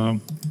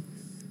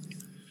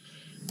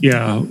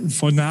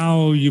for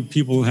now, you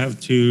people have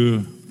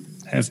to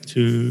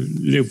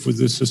live with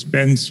the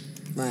suspense.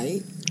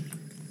 Right.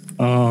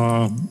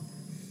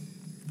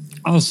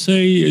 I'll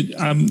say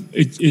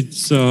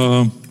it's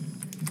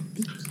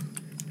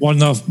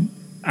one of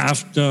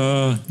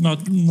after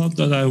not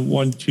that I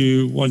want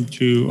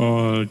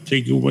to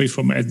take away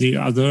from any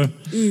other,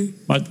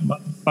 but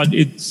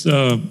it's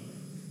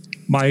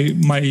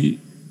my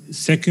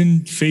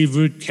second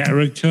favorite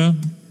character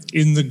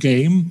in the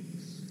game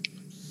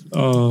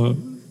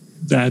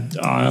that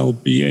I'll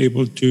be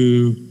able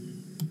to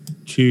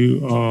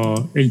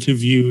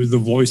interview the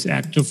voice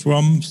actor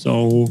from.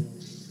 So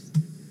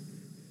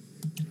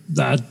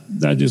that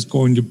is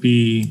going to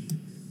be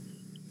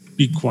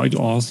be quite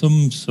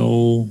awesome.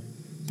 So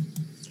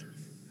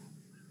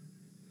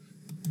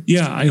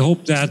yeah, I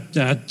hope that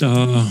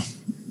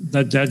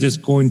is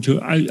going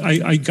to.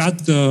 I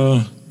got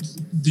the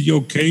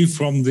okay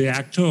from the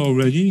actor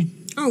already.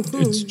 Oh,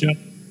 cool.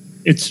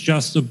 It's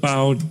just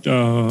about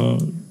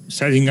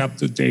setting up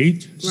the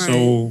date.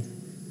 Right.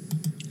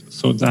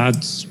 So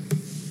that's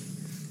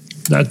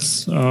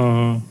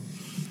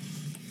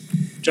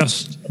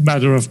just a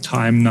matter of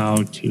time now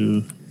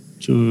to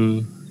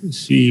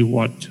see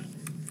what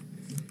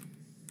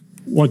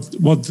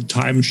the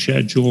time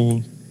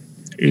schedule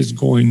is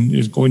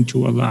going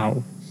to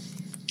allow.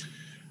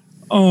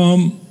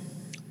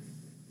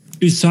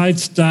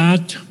 Besides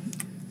that,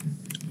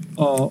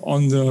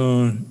 on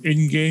the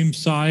in-game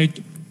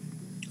side,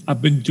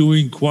 I've been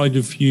doing quite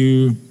a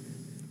few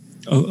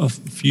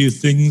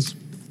things.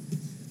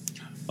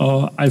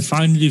 I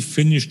finally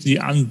finished the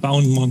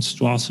Unbound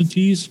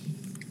Monstrosities,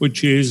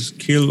 which is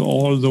kill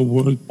all the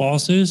world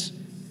bosses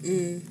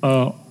in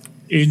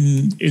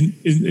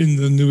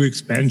the new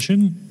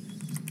expansion,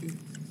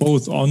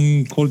 both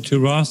on Kul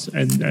Tiras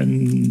and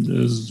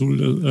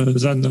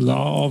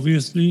Zandalar,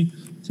 obviously,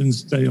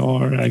 since they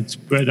are like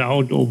spread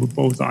out over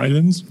both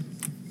islands.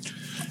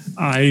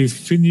 I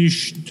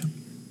finished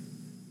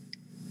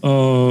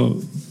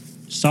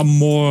some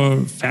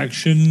more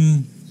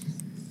faction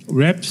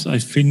reps. I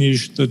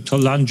finished the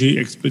Talanji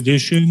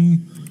expedition,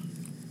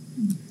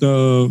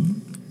 the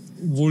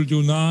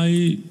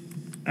Vuldunai,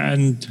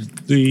 and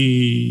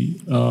the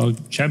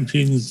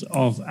Champions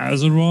of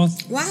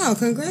Azeroth. Wow,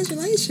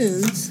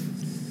 congratulations.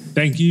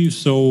 Thank you.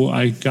 So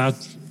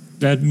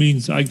that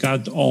means I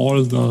got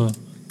all the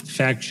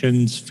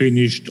factions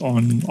finished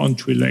on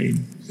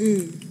Trelane.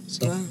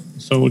 Wow.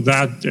 So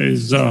that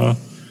is,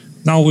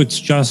 now it's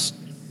just,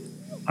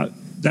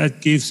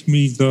 that gives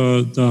me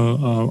the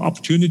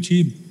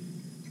opportunity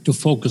to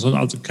focus on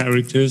other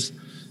characters,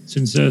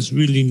 since there's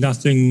really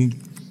nothing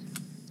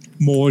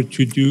more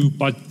to do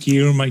but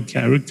gear my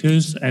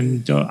characters,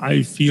 and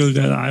I feel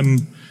that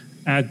I'm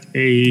at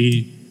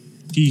a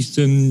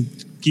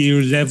decent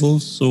gear level,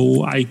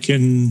 so I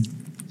can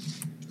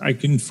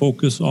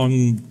focus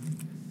on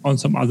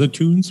some other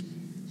tunes.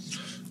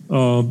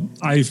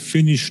 I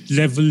finished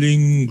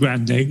leveling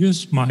Grand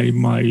Nagus, my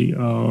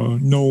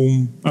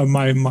gnome,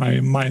 my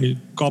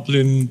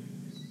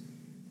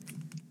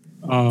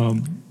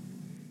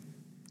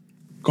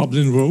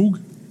goblin rogue.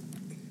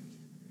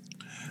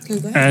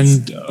 Congrats.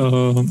 And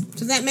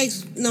so that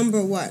makes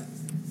number what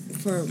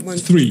for one?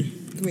 3.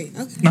 3.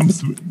 Okay.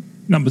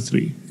 Number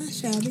 3. Not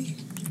shabby.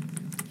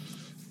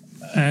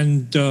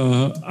 And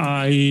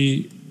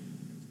I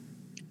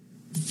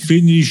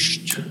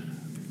finished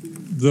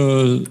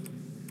the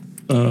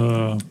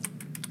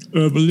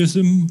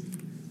herbalism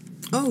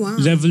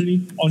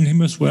leveling on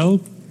him as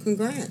well.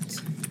 Congrats.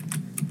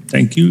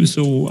 Thank you.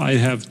 So I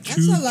have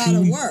 2. That's a lot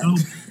of work. Now.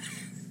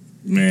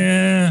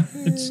 Yeah,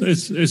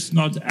 it's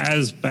not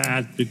as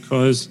bad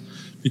because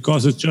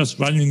it's just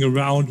running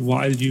around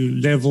while you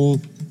level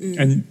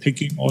and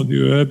picking all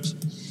the herbs.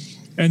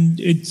 And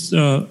it's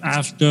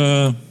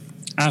after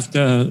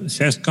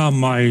Seska,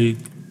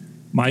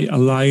 my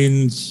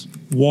alliance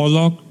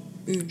warlock.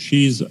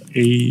 She's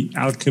a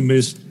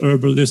alchemist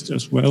herbalist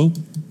as well.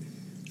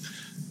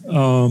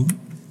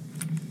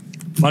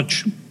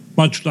 Much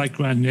like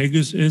Grand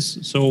Nagus is.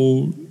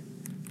 So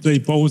they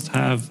both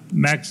have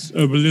max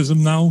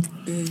herbalism now.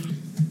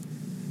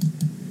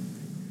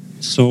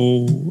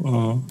 So,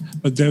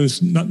 but there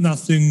is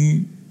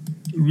nothing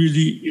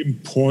really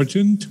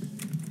important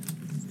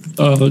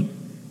to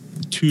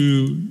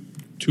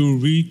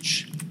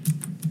reach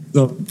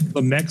the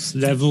max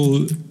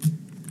level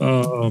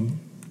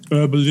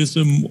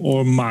herbalism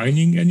or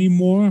mining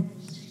anymore,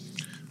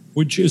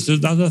 which is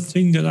another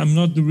thing that I'm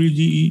not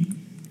really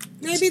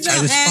maybe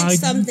they'll satisfied. add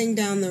something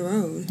down the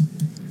road.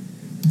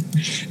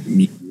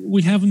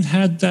 We haven't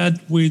had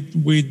that with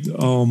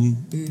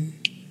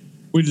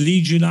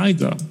Legion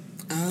either.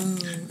 Oh,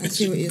 I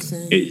see what you're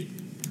saying.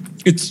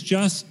 It's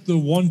just the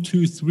 1,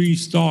 2, 3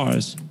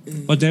 stars,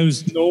 but there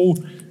is no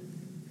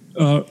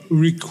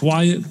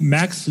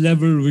max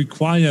level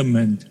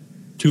requirement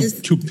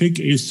to pick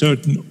a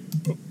certain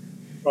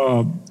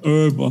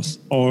herb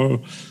or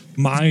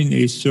mine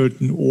a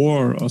certain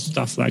ore or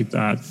stuff like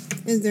that.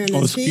 Is there an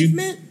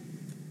achievement?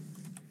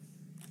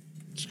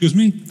 Excuse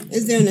me?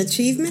 Is there an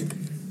achievement?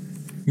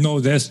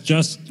 No, there's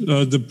just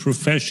the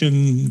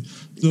professional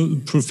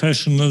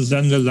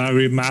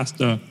Zandalari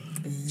master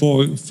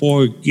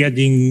for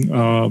getting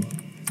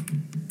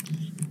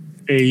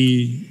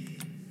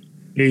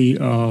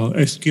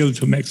a skill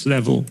to max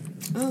level.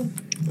 Oh,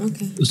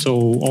 okay. So,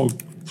 or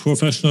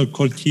professional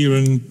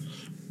Coltiran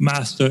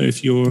master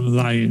if you're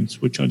Alliance,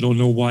 which I don't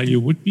know why you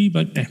would be,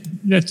 but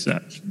that's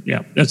that.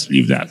 Yeah, let's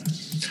leave that.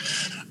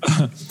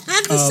 I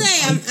have to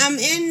say, I'm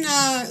in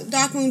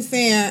Darkmoon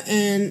Fair,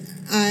 and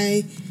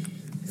I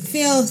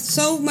feel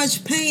so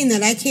much pain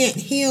that I can't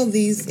heal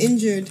these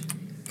injured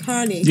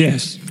carny.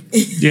 Yes,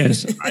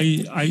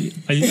 I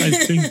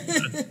think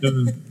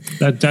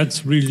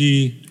that's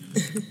really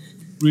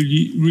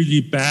really,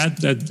 really bad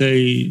that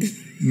they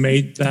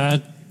made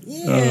that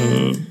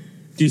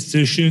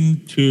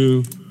decision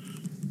to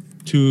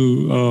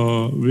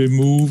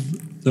remove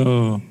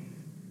the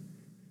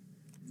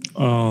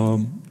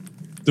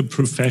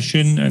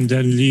profession and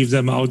then leave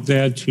them out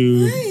there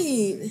to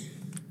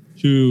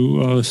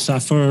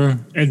suffer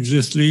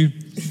endlessly.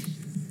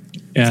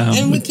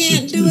 And we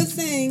can't do a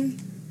thing.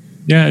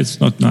 Yeah, it's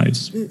not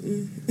nice.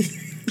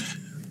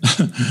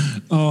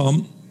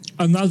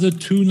 Another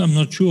tune, I'm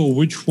not sure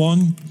which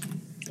one.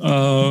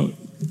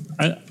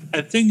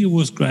 I think it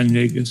was Grand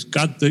Nagus,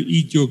 got the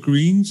Eat Your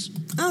Greens.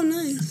 Oh,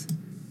 nice.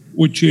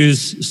 Which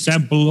is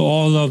sample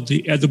all of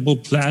the edible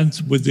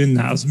plants within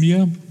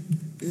Nazmir.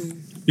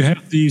 You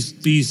have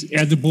these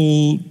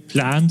edible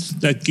plants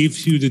that give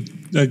you the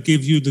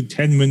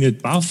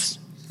 10-minute buffs.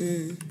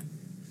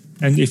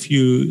 And if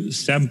you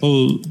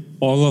sample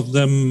all of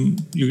them,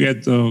 you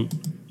get the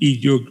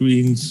Eat Your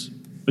Greens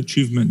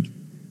achievement.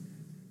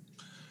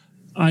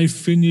 I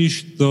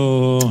finished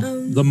the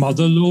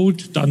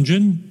Motherlode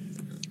dungeon,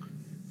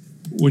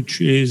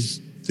 which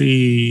is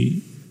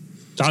the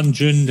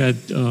dungeon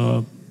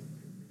that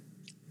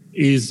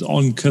is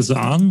on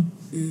Kazan,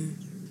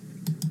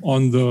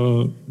 on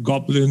the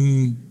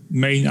Goblin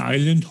main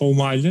island,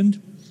 home island,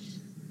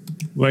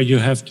 where you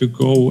have to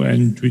go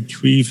and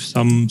retrieve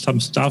some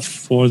stuff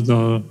for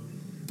the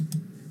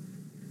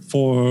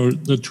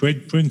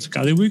trade prince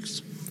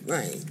Gallywix.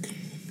 Right.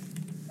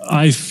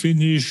 I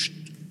finished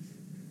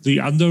the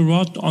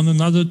Underrot on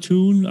another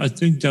tune. I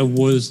think that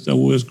was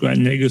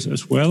Grand Nagus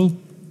as well.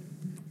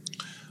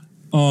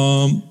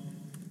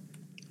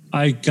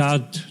 I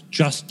got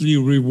justly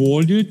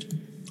rewarded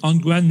on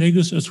Grand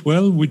Nagus as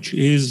well, which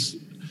is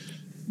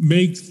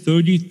make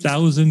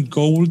 30,000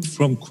 gold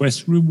from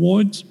quest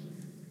rewards.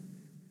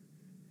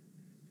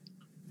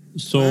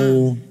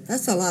 So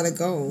that's a lot of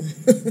gold.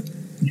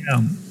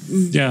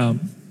 Yeah,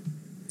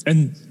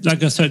 and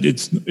like I said,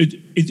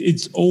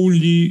 it's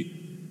only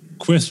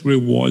quest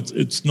rewards.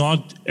 It's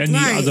not any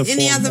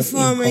other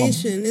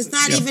formation. It's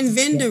not even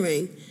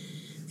vendoring.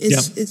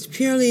 It's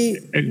purely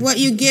what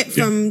you get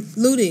from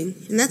looting,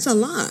 and that's a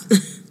lot.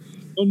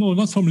 No,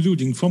 not from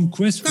looting, from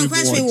quest rewards. From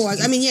quest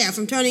rewards. I mean,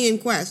 from turning in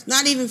quests.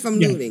 Not even from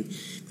looting,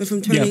 but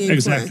from turning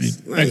in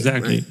quests.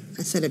 Exactly.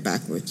 I said it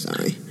backwards,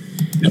 sorry.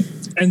 Yep.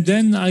 And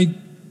then I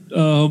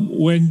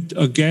went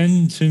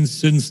again,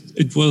 since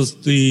it was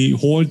the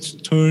Horde's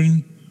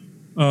turn,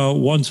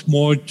 once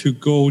more to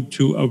go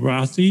to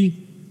Arathi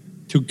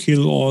to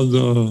kill all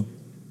the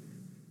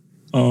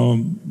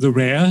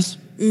rares.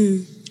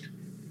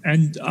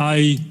 And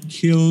I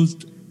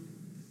killed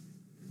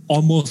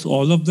almost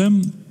all of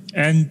them.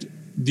 And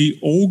the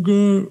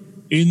ogre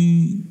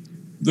in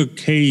the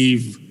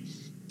cave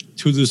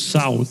to the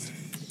south,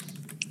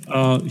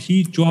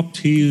 he dropped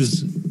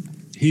his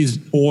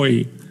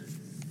boy,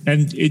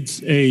 and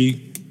it's a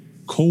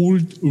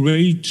cold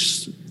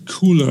rage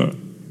cooler,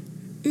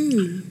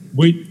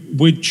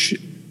 which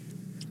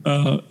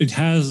it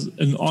has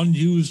an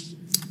unused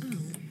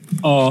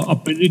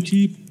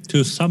ability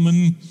to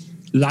summon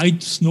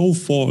light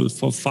snowfall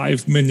for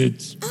 5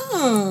 minutes.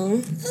 Oh,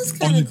 that's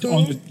kind of cool.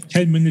 On a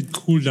 10-minute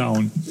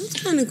cooldown.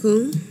 That's kind of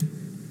cool.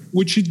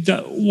 Which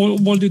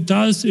what it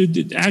does,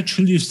 it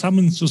actually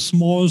summons a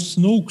small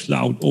snow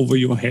cloud over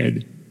your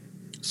head.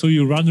 So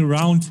you run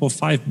around for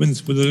 5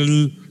 minutes with a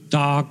little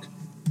dark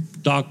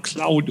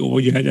cloud over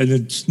your head, and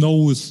it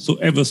snows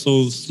ever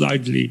so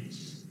slightly,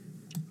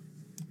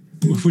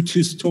 which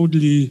is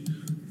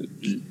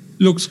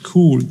looks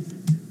cool.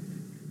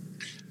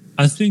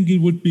 I think it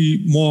would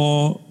be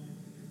more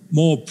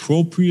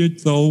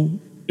appropriate, though,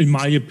 in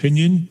my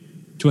opinion,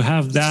 to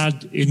have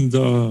that in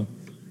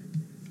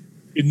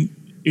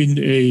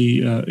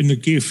a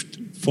gift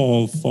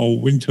for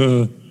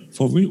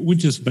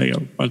Winter's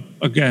Veil. But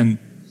again,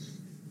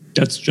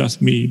 that's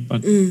just me.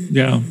 But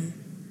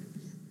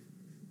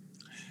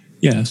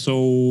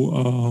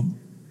So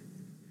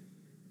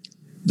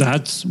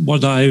that's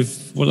what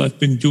I've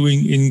been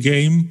doing in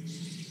game,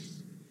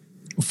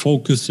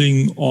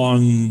 focusing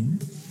on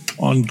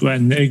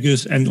Grand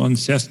Nagus and on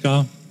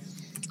Seska.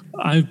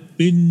 I've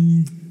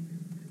been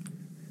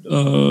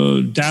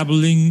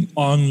dabbling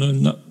on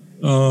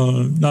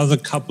another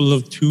couple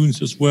of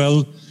tunes as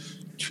well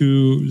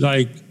to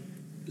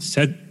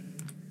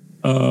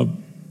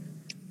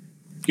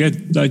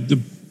get the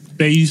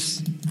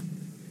base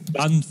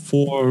done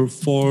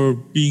for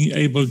being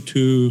able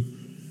to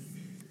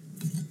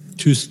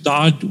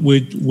start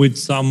with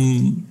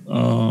some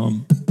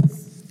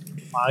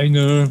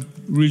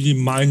really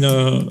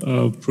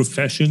minor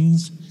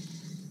professions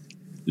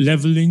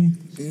leveling,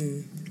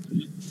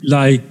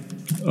 like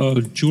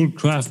jewel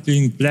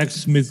crafting,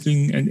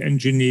 blacksmithing, and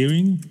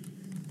engineering.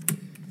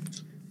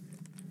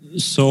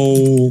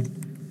 So,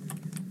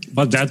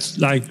 but that's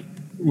like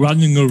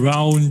running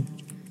around,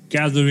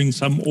 gathering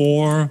some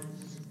ore,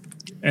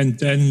 and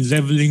then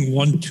leveling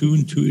one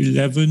tune to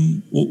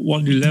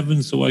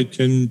 111, so I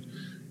can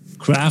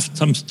craft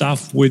some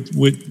stuff with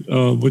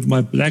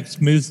my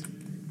blacksmith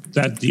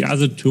that the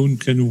other tune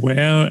can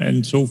wear,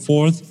 and so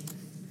forth.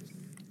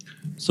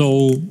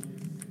 So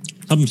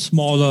some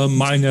smaller,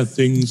 minor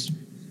things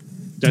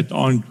that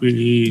aren't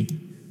really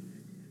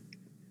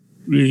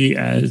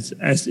as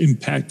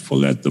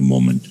impactful at the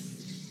moment.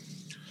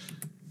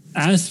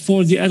 As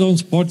for the add-on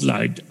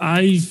Spotlight,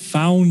 I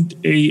found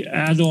a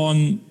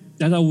add-on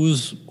that I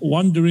was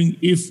wondering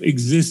if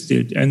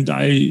existed, and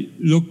I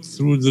looked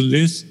through the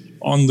list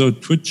on the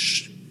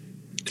Twitch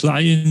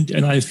client,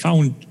 and I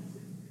found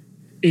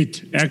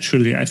it.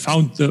 Actually, I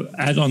found the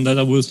add-on that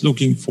I was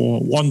looking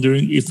for,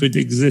 wondering if it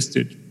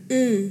existed.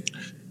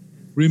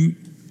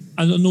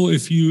 I don't know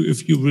if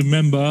you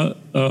remember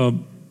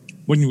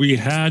when we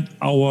had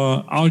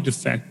our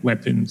artifact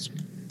weapons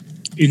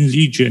in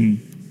Legion.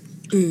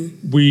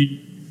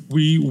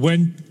 We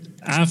went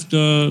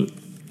after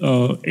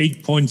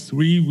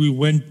 8.3. We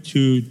went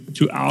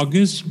to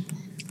Argus,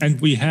 and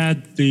we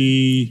had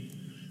the,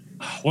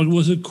 what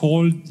was it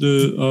called,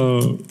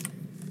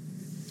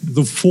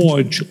 the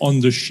forge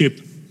on the ship,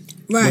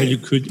 right?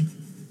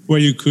 Where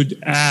you could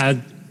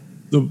add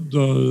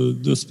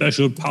the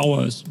special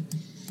powers.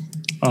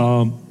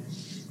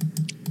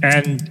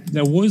 And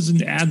there was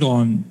an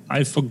add-on.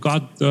 I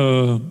forgot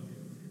the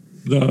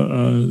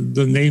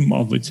name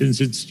of it, since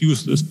it's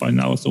useless by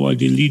now, so I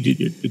deleted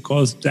it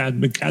because that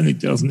mechanic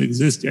doesn't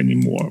exist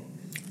anymore.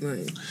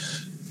 Right.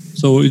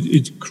 So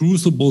it's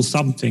Crucible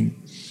something.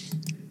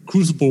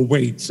 Crucible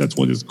Weights, that's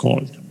what it's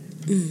called.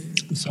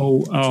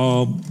 So,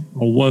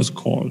 or was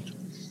called.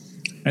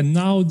 And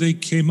now they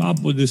came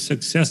up with a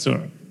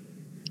successor,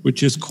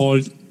 which is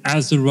called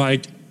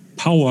Azerite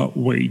Power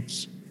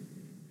Weights.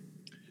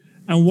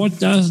 And what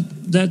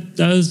that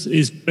does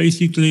is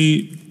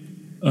basically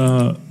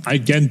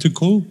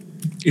identical.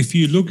 If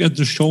you look at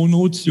the show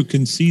notes, you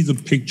can see the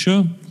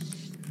picture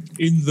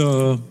in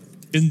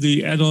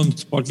the add-on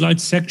Spotlight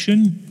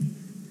section,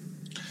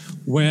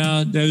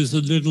 where there's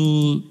a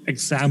little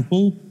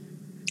example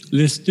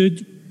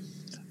listed,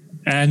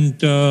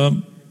 and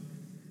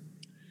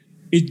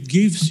it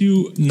gives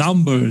you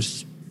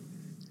numbers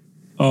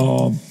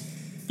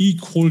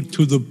equal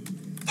to the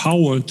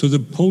power, to the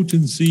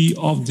potency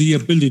of the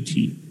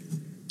ability.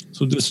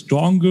 So the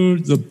stronger,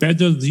 the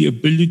better the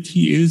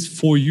ability is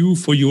for you,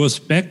 for your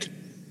spec,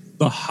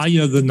 the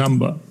higher the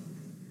number.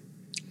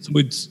 So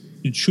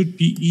it should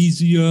be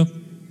easier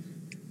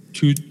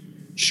to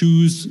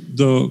choose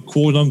the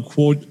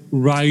quote-unquote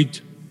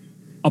right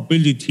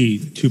ability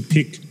to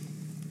pick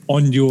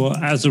on your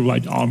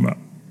Azerite armor.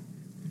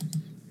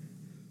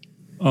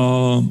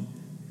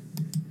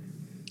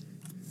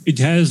 It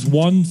has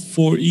one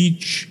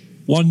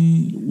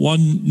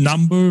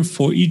number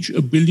for each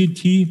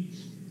ability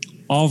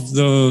of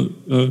the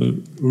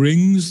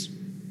rings.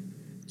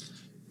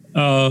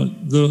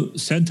 The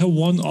center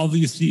one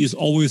obviously is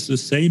always the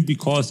same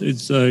because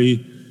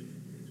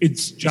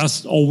it's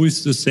just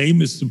always the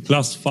same. It's the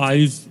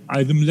 +5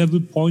 item level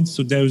points,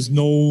 so there is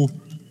no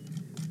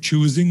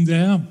choosing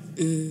there.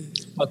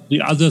 But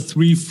the other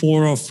 3,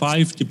 4, or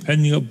 5,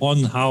 depending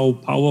upon how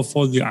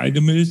powerful the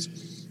item is,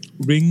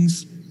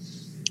 rings,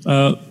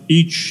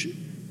 each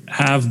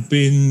have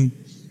been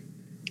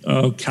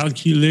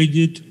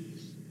calculated,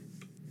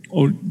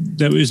 or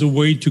there is a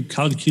way to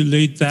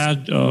calculate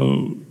that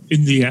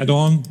in the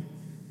add-on.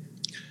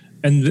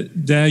 And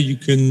there you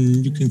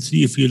can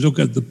see, if you look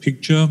at the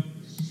picture,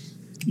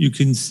 you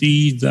can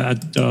see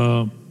that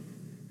the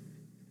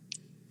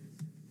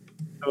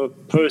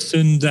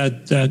person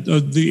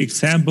the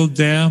example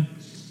there,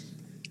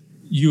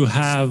 you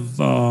have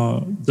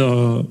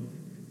the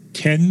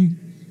 10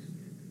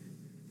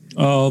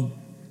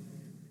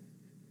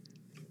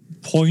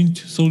 point,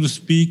 so to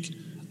speak,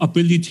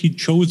 ability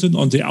chosen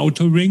on the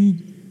outer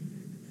ring,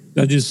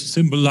 that is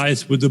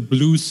symbolized with a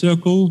blue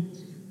circle,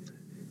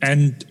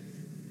 and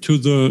to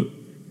the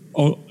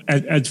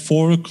at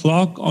 4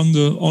 o'clock on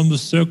the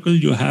circle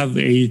you have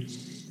a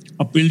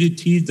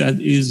ability that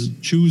is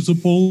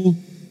choosable,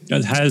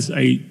 that has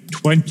a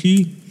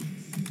 20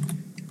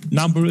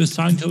 number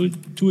assigned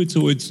to it,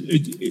 so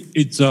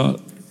it's a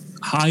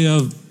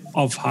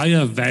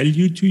higher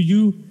value to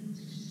you,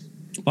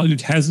 but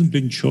it hasn't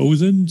been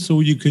chosen. So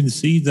you can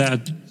see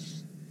that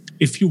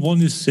if you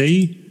want to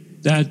say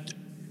that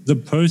the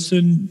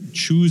person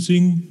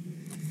choosing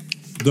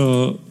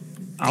the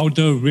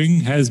outer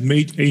ring has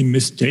made a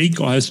mistake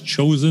or has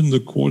chosen the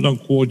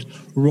quote-unquote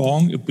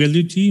wrong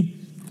ability,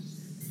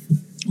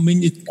 I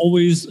mean, it's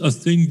always a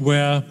thing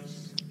where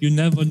you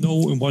never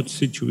know in what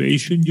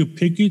situation you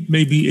pick it.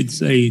 Maybe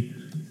it's a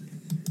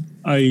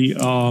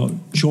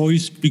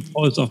choice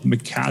because of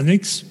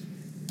mechanics,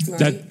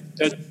 right,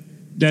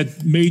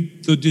 that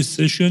made the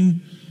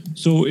decision.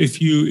 So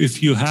if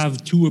you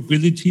have two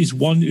abilities,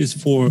 one is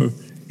for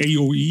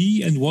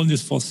AoE and one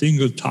is for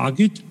single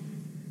target,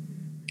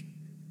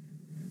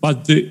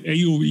 but the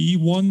AoE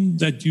one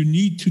that you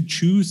need to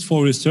choose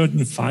for a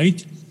certain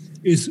fight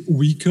is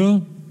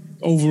weaker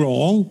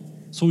overall,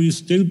 so you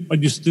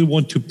still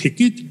want to pick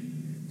it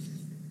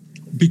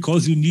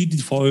because you need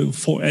it for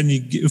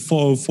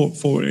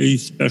a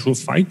special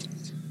fight.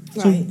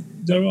 Right. So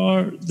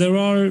there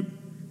are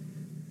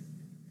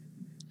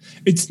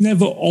it's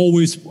never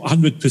always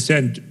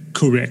 100%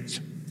 correct.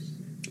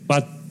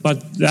 But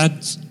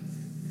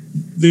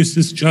this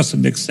is just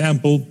an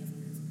example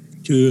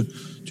to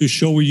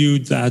show you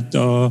that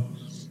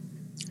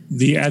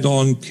the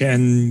add-on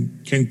can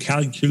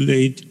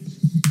calculate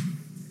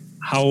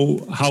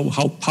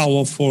how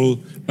powerful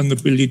an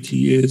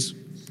ability is,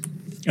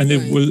 and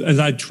it will.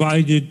 And I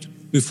tried it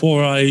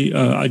before.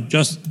 I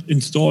just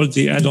installed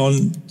the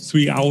add-on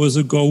 3 hours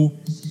ago,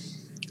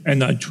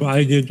 and I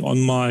tried it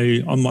on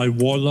my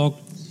warlock,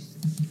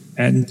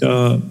 and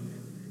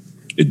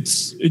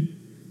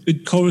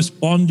it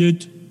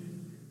corresponded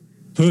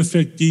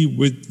perfectly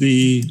with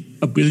the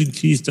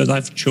abilities that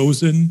I've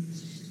chosen.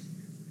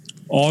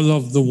 All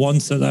of the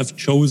ones that I've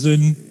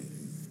chosen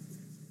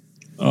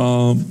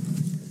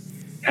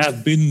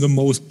have been the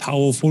most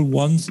powerful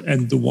ones,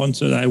 and the ones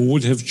that I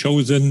would have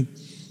chosen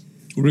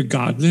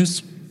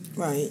regardless.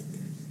 Right.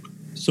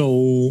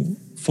 So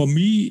for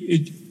me,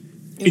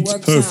 it's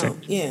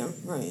perfect. Out. Yeah,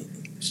 right.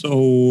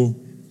 So,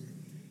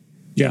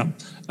 yeah.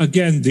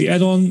 Again, the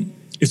add-on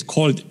is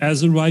called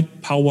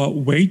Azerite Power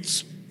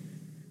Weights.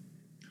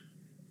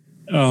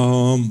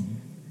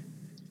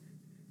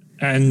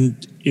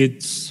 And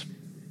it's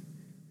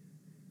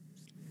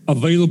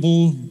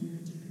available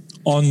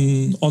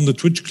on the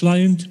Twitch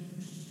client,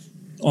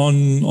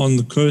 on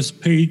the Curse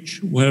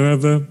page,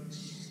 wherever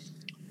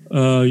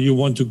you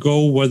want to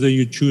go, whether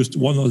you choose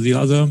one or the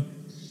other.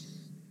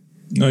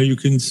 You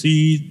can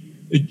see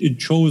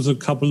it shows a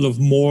couple of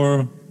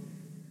more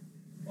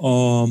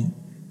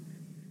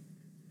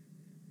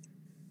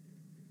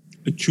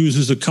it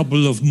chooses a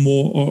couple of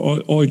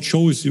more, or it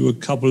shows you a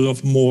couple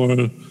of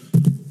more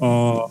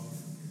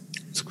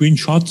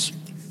screenshots.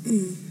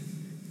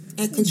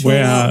 At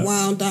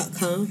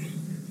control.wow.com.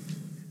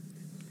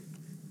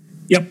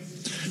 Yep.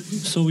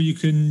 So you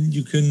can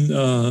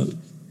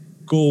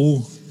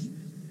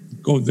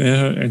go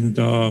there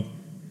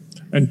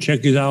and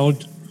check it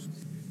out.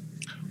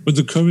 With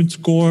the current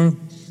score,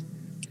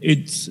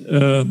 it's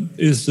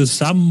is the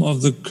sum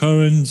of the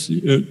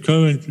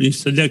currently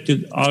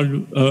selected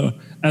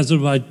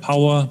Azerite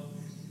power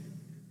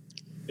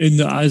in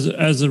the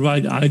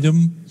Azerite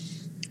item.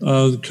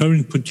 The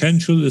current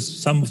potential is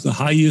some of the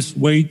highest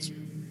weight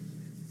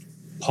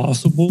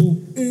possible,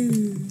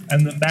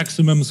 and the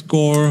maximum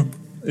score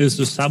is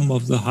the sum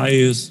of the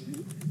highest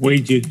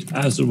weighted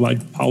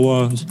Azerite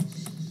powers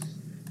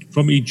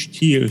from each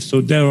tier.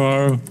 So there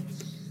are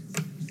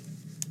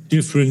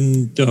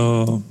different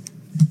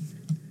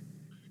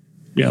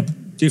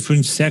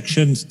different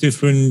sections,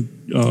 different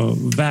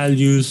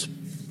values.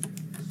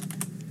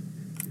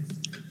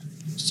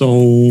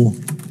 So,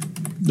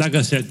 like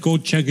I said, go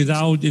check it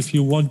out if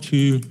you want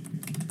to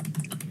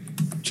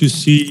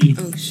see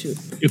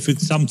if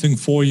it's something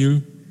for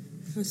you.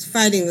 I was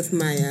fighting with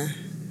my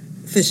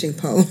fishing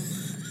pole.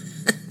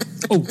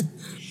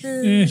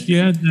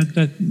 Yeah,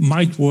 that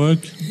might work.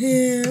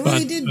 Yeah, well,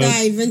 he did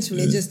die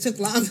eventually. It just took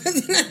longer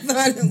than I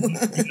thought it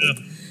was.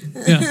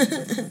 Yeah.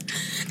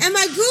 And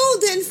my ghoul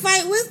didn't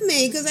fight with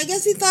me because I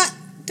guess he thought,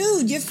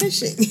 dude, you're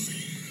fishing.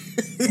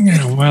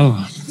 Yeah,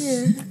 well.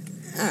 Yeah.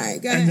 All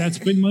right, go ahead. And that's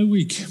been my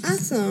week.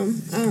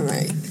 Awesome. All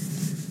right.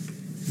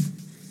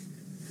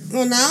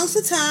 Well, now's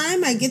the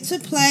time I get to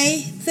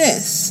play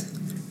this.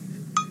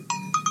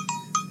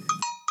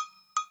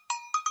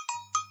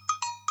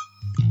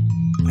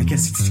 I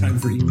guess it's time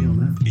for email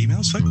now.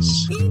 Emails,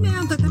 folks?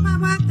 Email.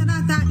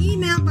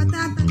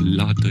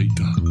 La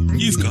data.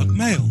 You've got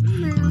mail.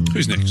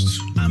 Who's next?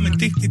 I'm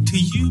addicted to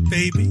you,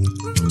 baby.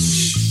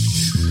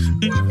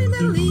 Lovely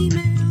little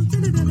email.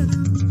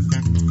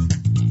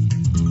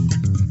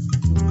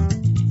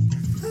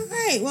 All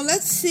right. Well,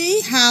 let's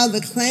see how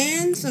the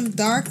Clans of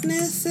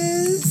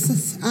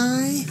Darknesses,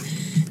 I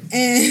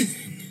and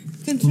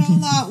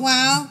Control Alt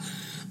WoW,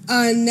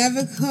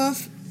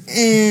 Nevercuff,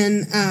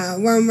 and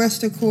Worm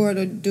Rester Cord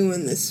are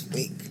doing this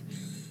week.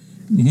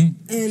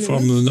 Mm-hmm.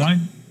 From the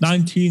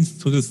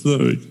 19th to the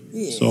 3rd.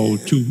 Yeah. So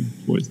 2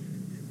 weeks.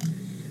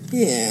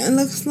 Yeah, it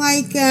looks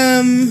like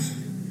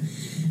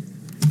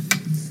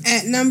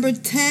at number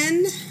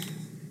 10,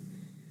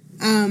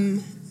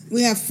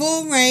 we have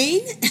Full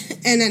Rain,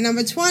 and at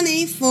number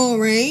 20, Full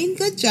Rain.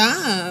 Good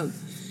job.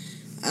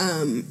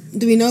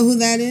 Do we know who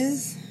that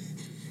is?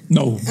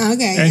 No.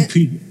 Okay.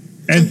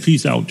 And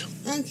peace out.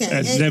 Okay.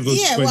 At level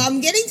 20. Well, I'm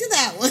getting to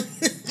that one.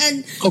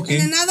 and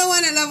another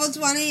one at level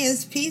 20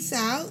 is Peace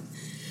Out.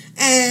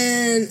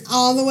 And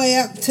all the way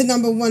up to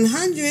number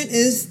 100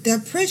 is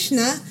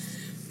Deprishna,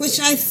 which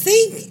I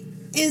think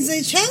is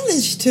a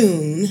challenge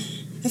tune,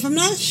 if I'm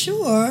not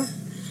sure.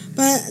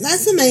 But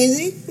that's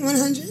amazing,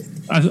 100.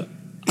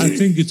 I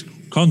think it's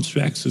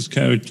Constructs'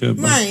 character.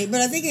 Right,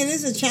 but I think it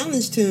is a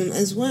challenge tune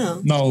as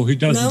well. No, he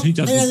doesn't. No? He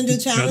doesn't do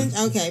challenge?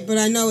 Okay, but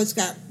I know it's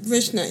got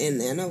Vrishna in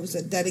there. I know it was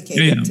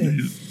dedicated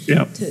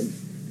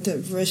to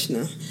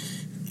Vrishna.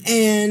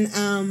 And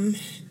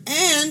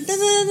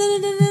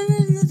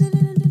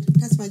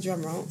that's my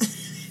drum roll.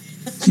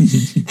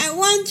 At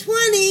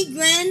 120,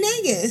 Grand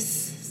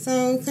Negus.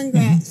 So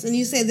congrats. And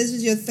you say this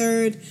is your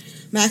third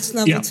max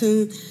level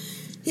tune.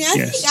 Yeah,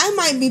 I think I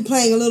might be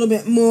playing a little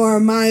bit more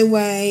my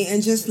way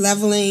and just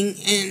leveling.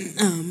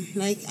 And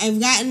like I've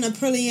gotten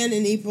Aprillian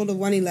in April to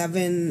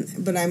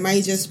 111, but I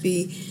might just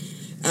be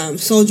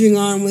soldiering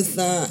on with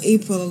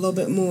April a little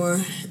bit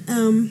more.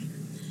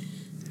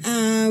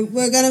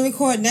 We're gonna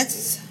record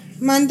next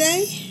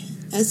Monday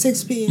at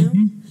 6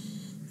 p.m.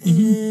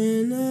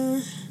 And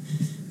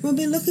we'll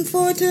be looking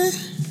forward to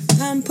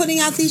putting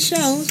out these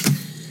shows.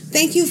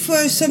 Thank you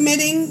for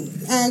submitting,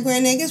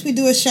 Grand Nagus. We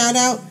do a shout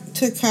out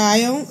to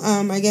Kyle.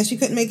 I guess you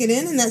couldn't make it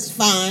in, and that's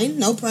fine.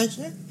 No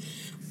pressure.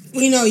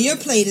 We know your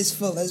plate is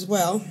full as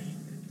well.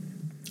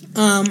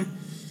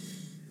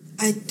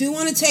 I do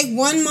want to take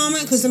one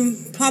moment because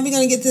I'm probably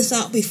going to get this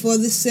out before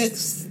the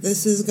 6th.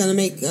 This is going to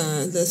make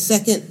the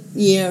 2nd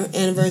year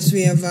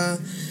anniversary of,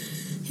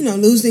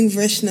 losing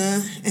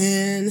Vrishna,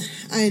 and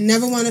I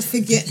never want to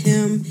forget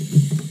him.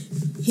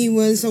 He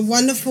was a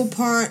wonderful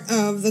part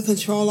of the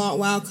Control Alt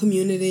WoW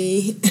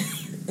community.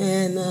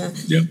 And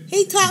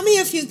he taught me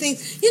a few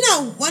things.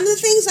 One of the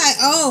things I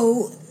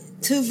owe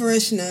to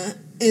Vrishna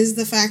is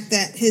the fact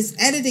that his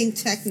editing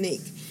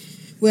technique,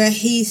 where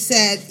he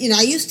said,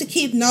 I used to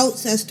keep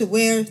notes as to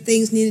where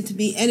things needed to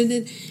be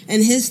edited,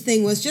 and his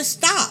thing was just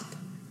stop.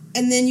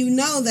 And then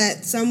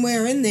that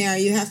somewhere in there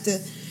you have to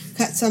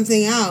cut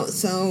something out.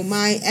 So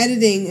my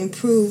editing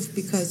improved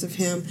because of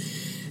him.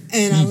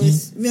 And I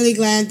was really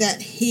glad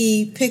that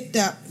he picked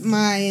up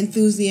my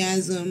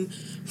enthusiasm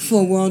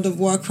for World of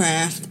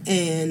Warcraft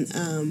and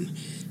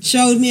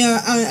showed me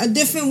a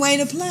different way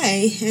to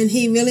play. And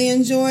he really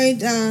enjoyed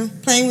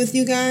playing with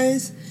you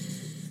guys.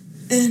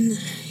 And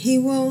he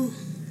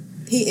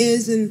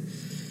is and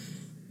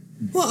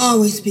will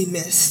always be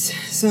missed.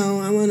 So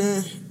I want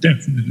to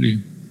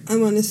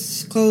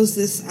close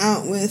this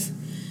out with,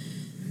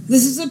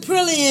 this is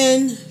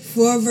Aprillian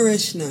for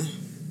Vrishna.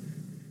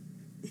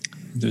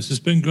 This has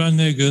been Grand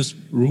Nagus,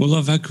 Rule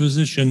of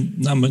Acquisition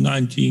number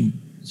 19.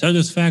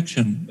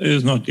 Satisfaction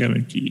is not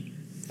guaranteed.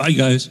 Bye,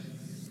 guys.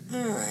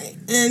 All right.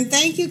 And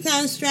thank you,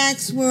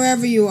 Constructs,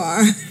 wherever you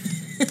are.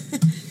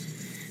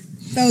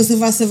 Those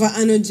of us of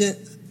an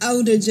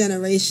older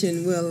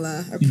generation will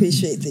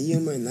appreciate the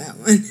humor in that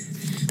one.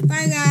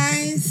 Bye,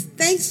 guys.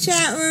 Thanks,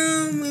 chat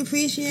room. We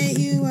appreciate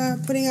you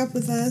putting up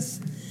with us.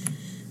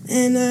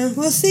 And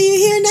we'll see you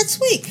here next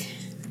week.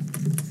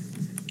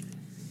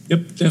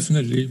 Yep,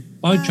 definitely.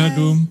 Bye, chat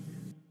room.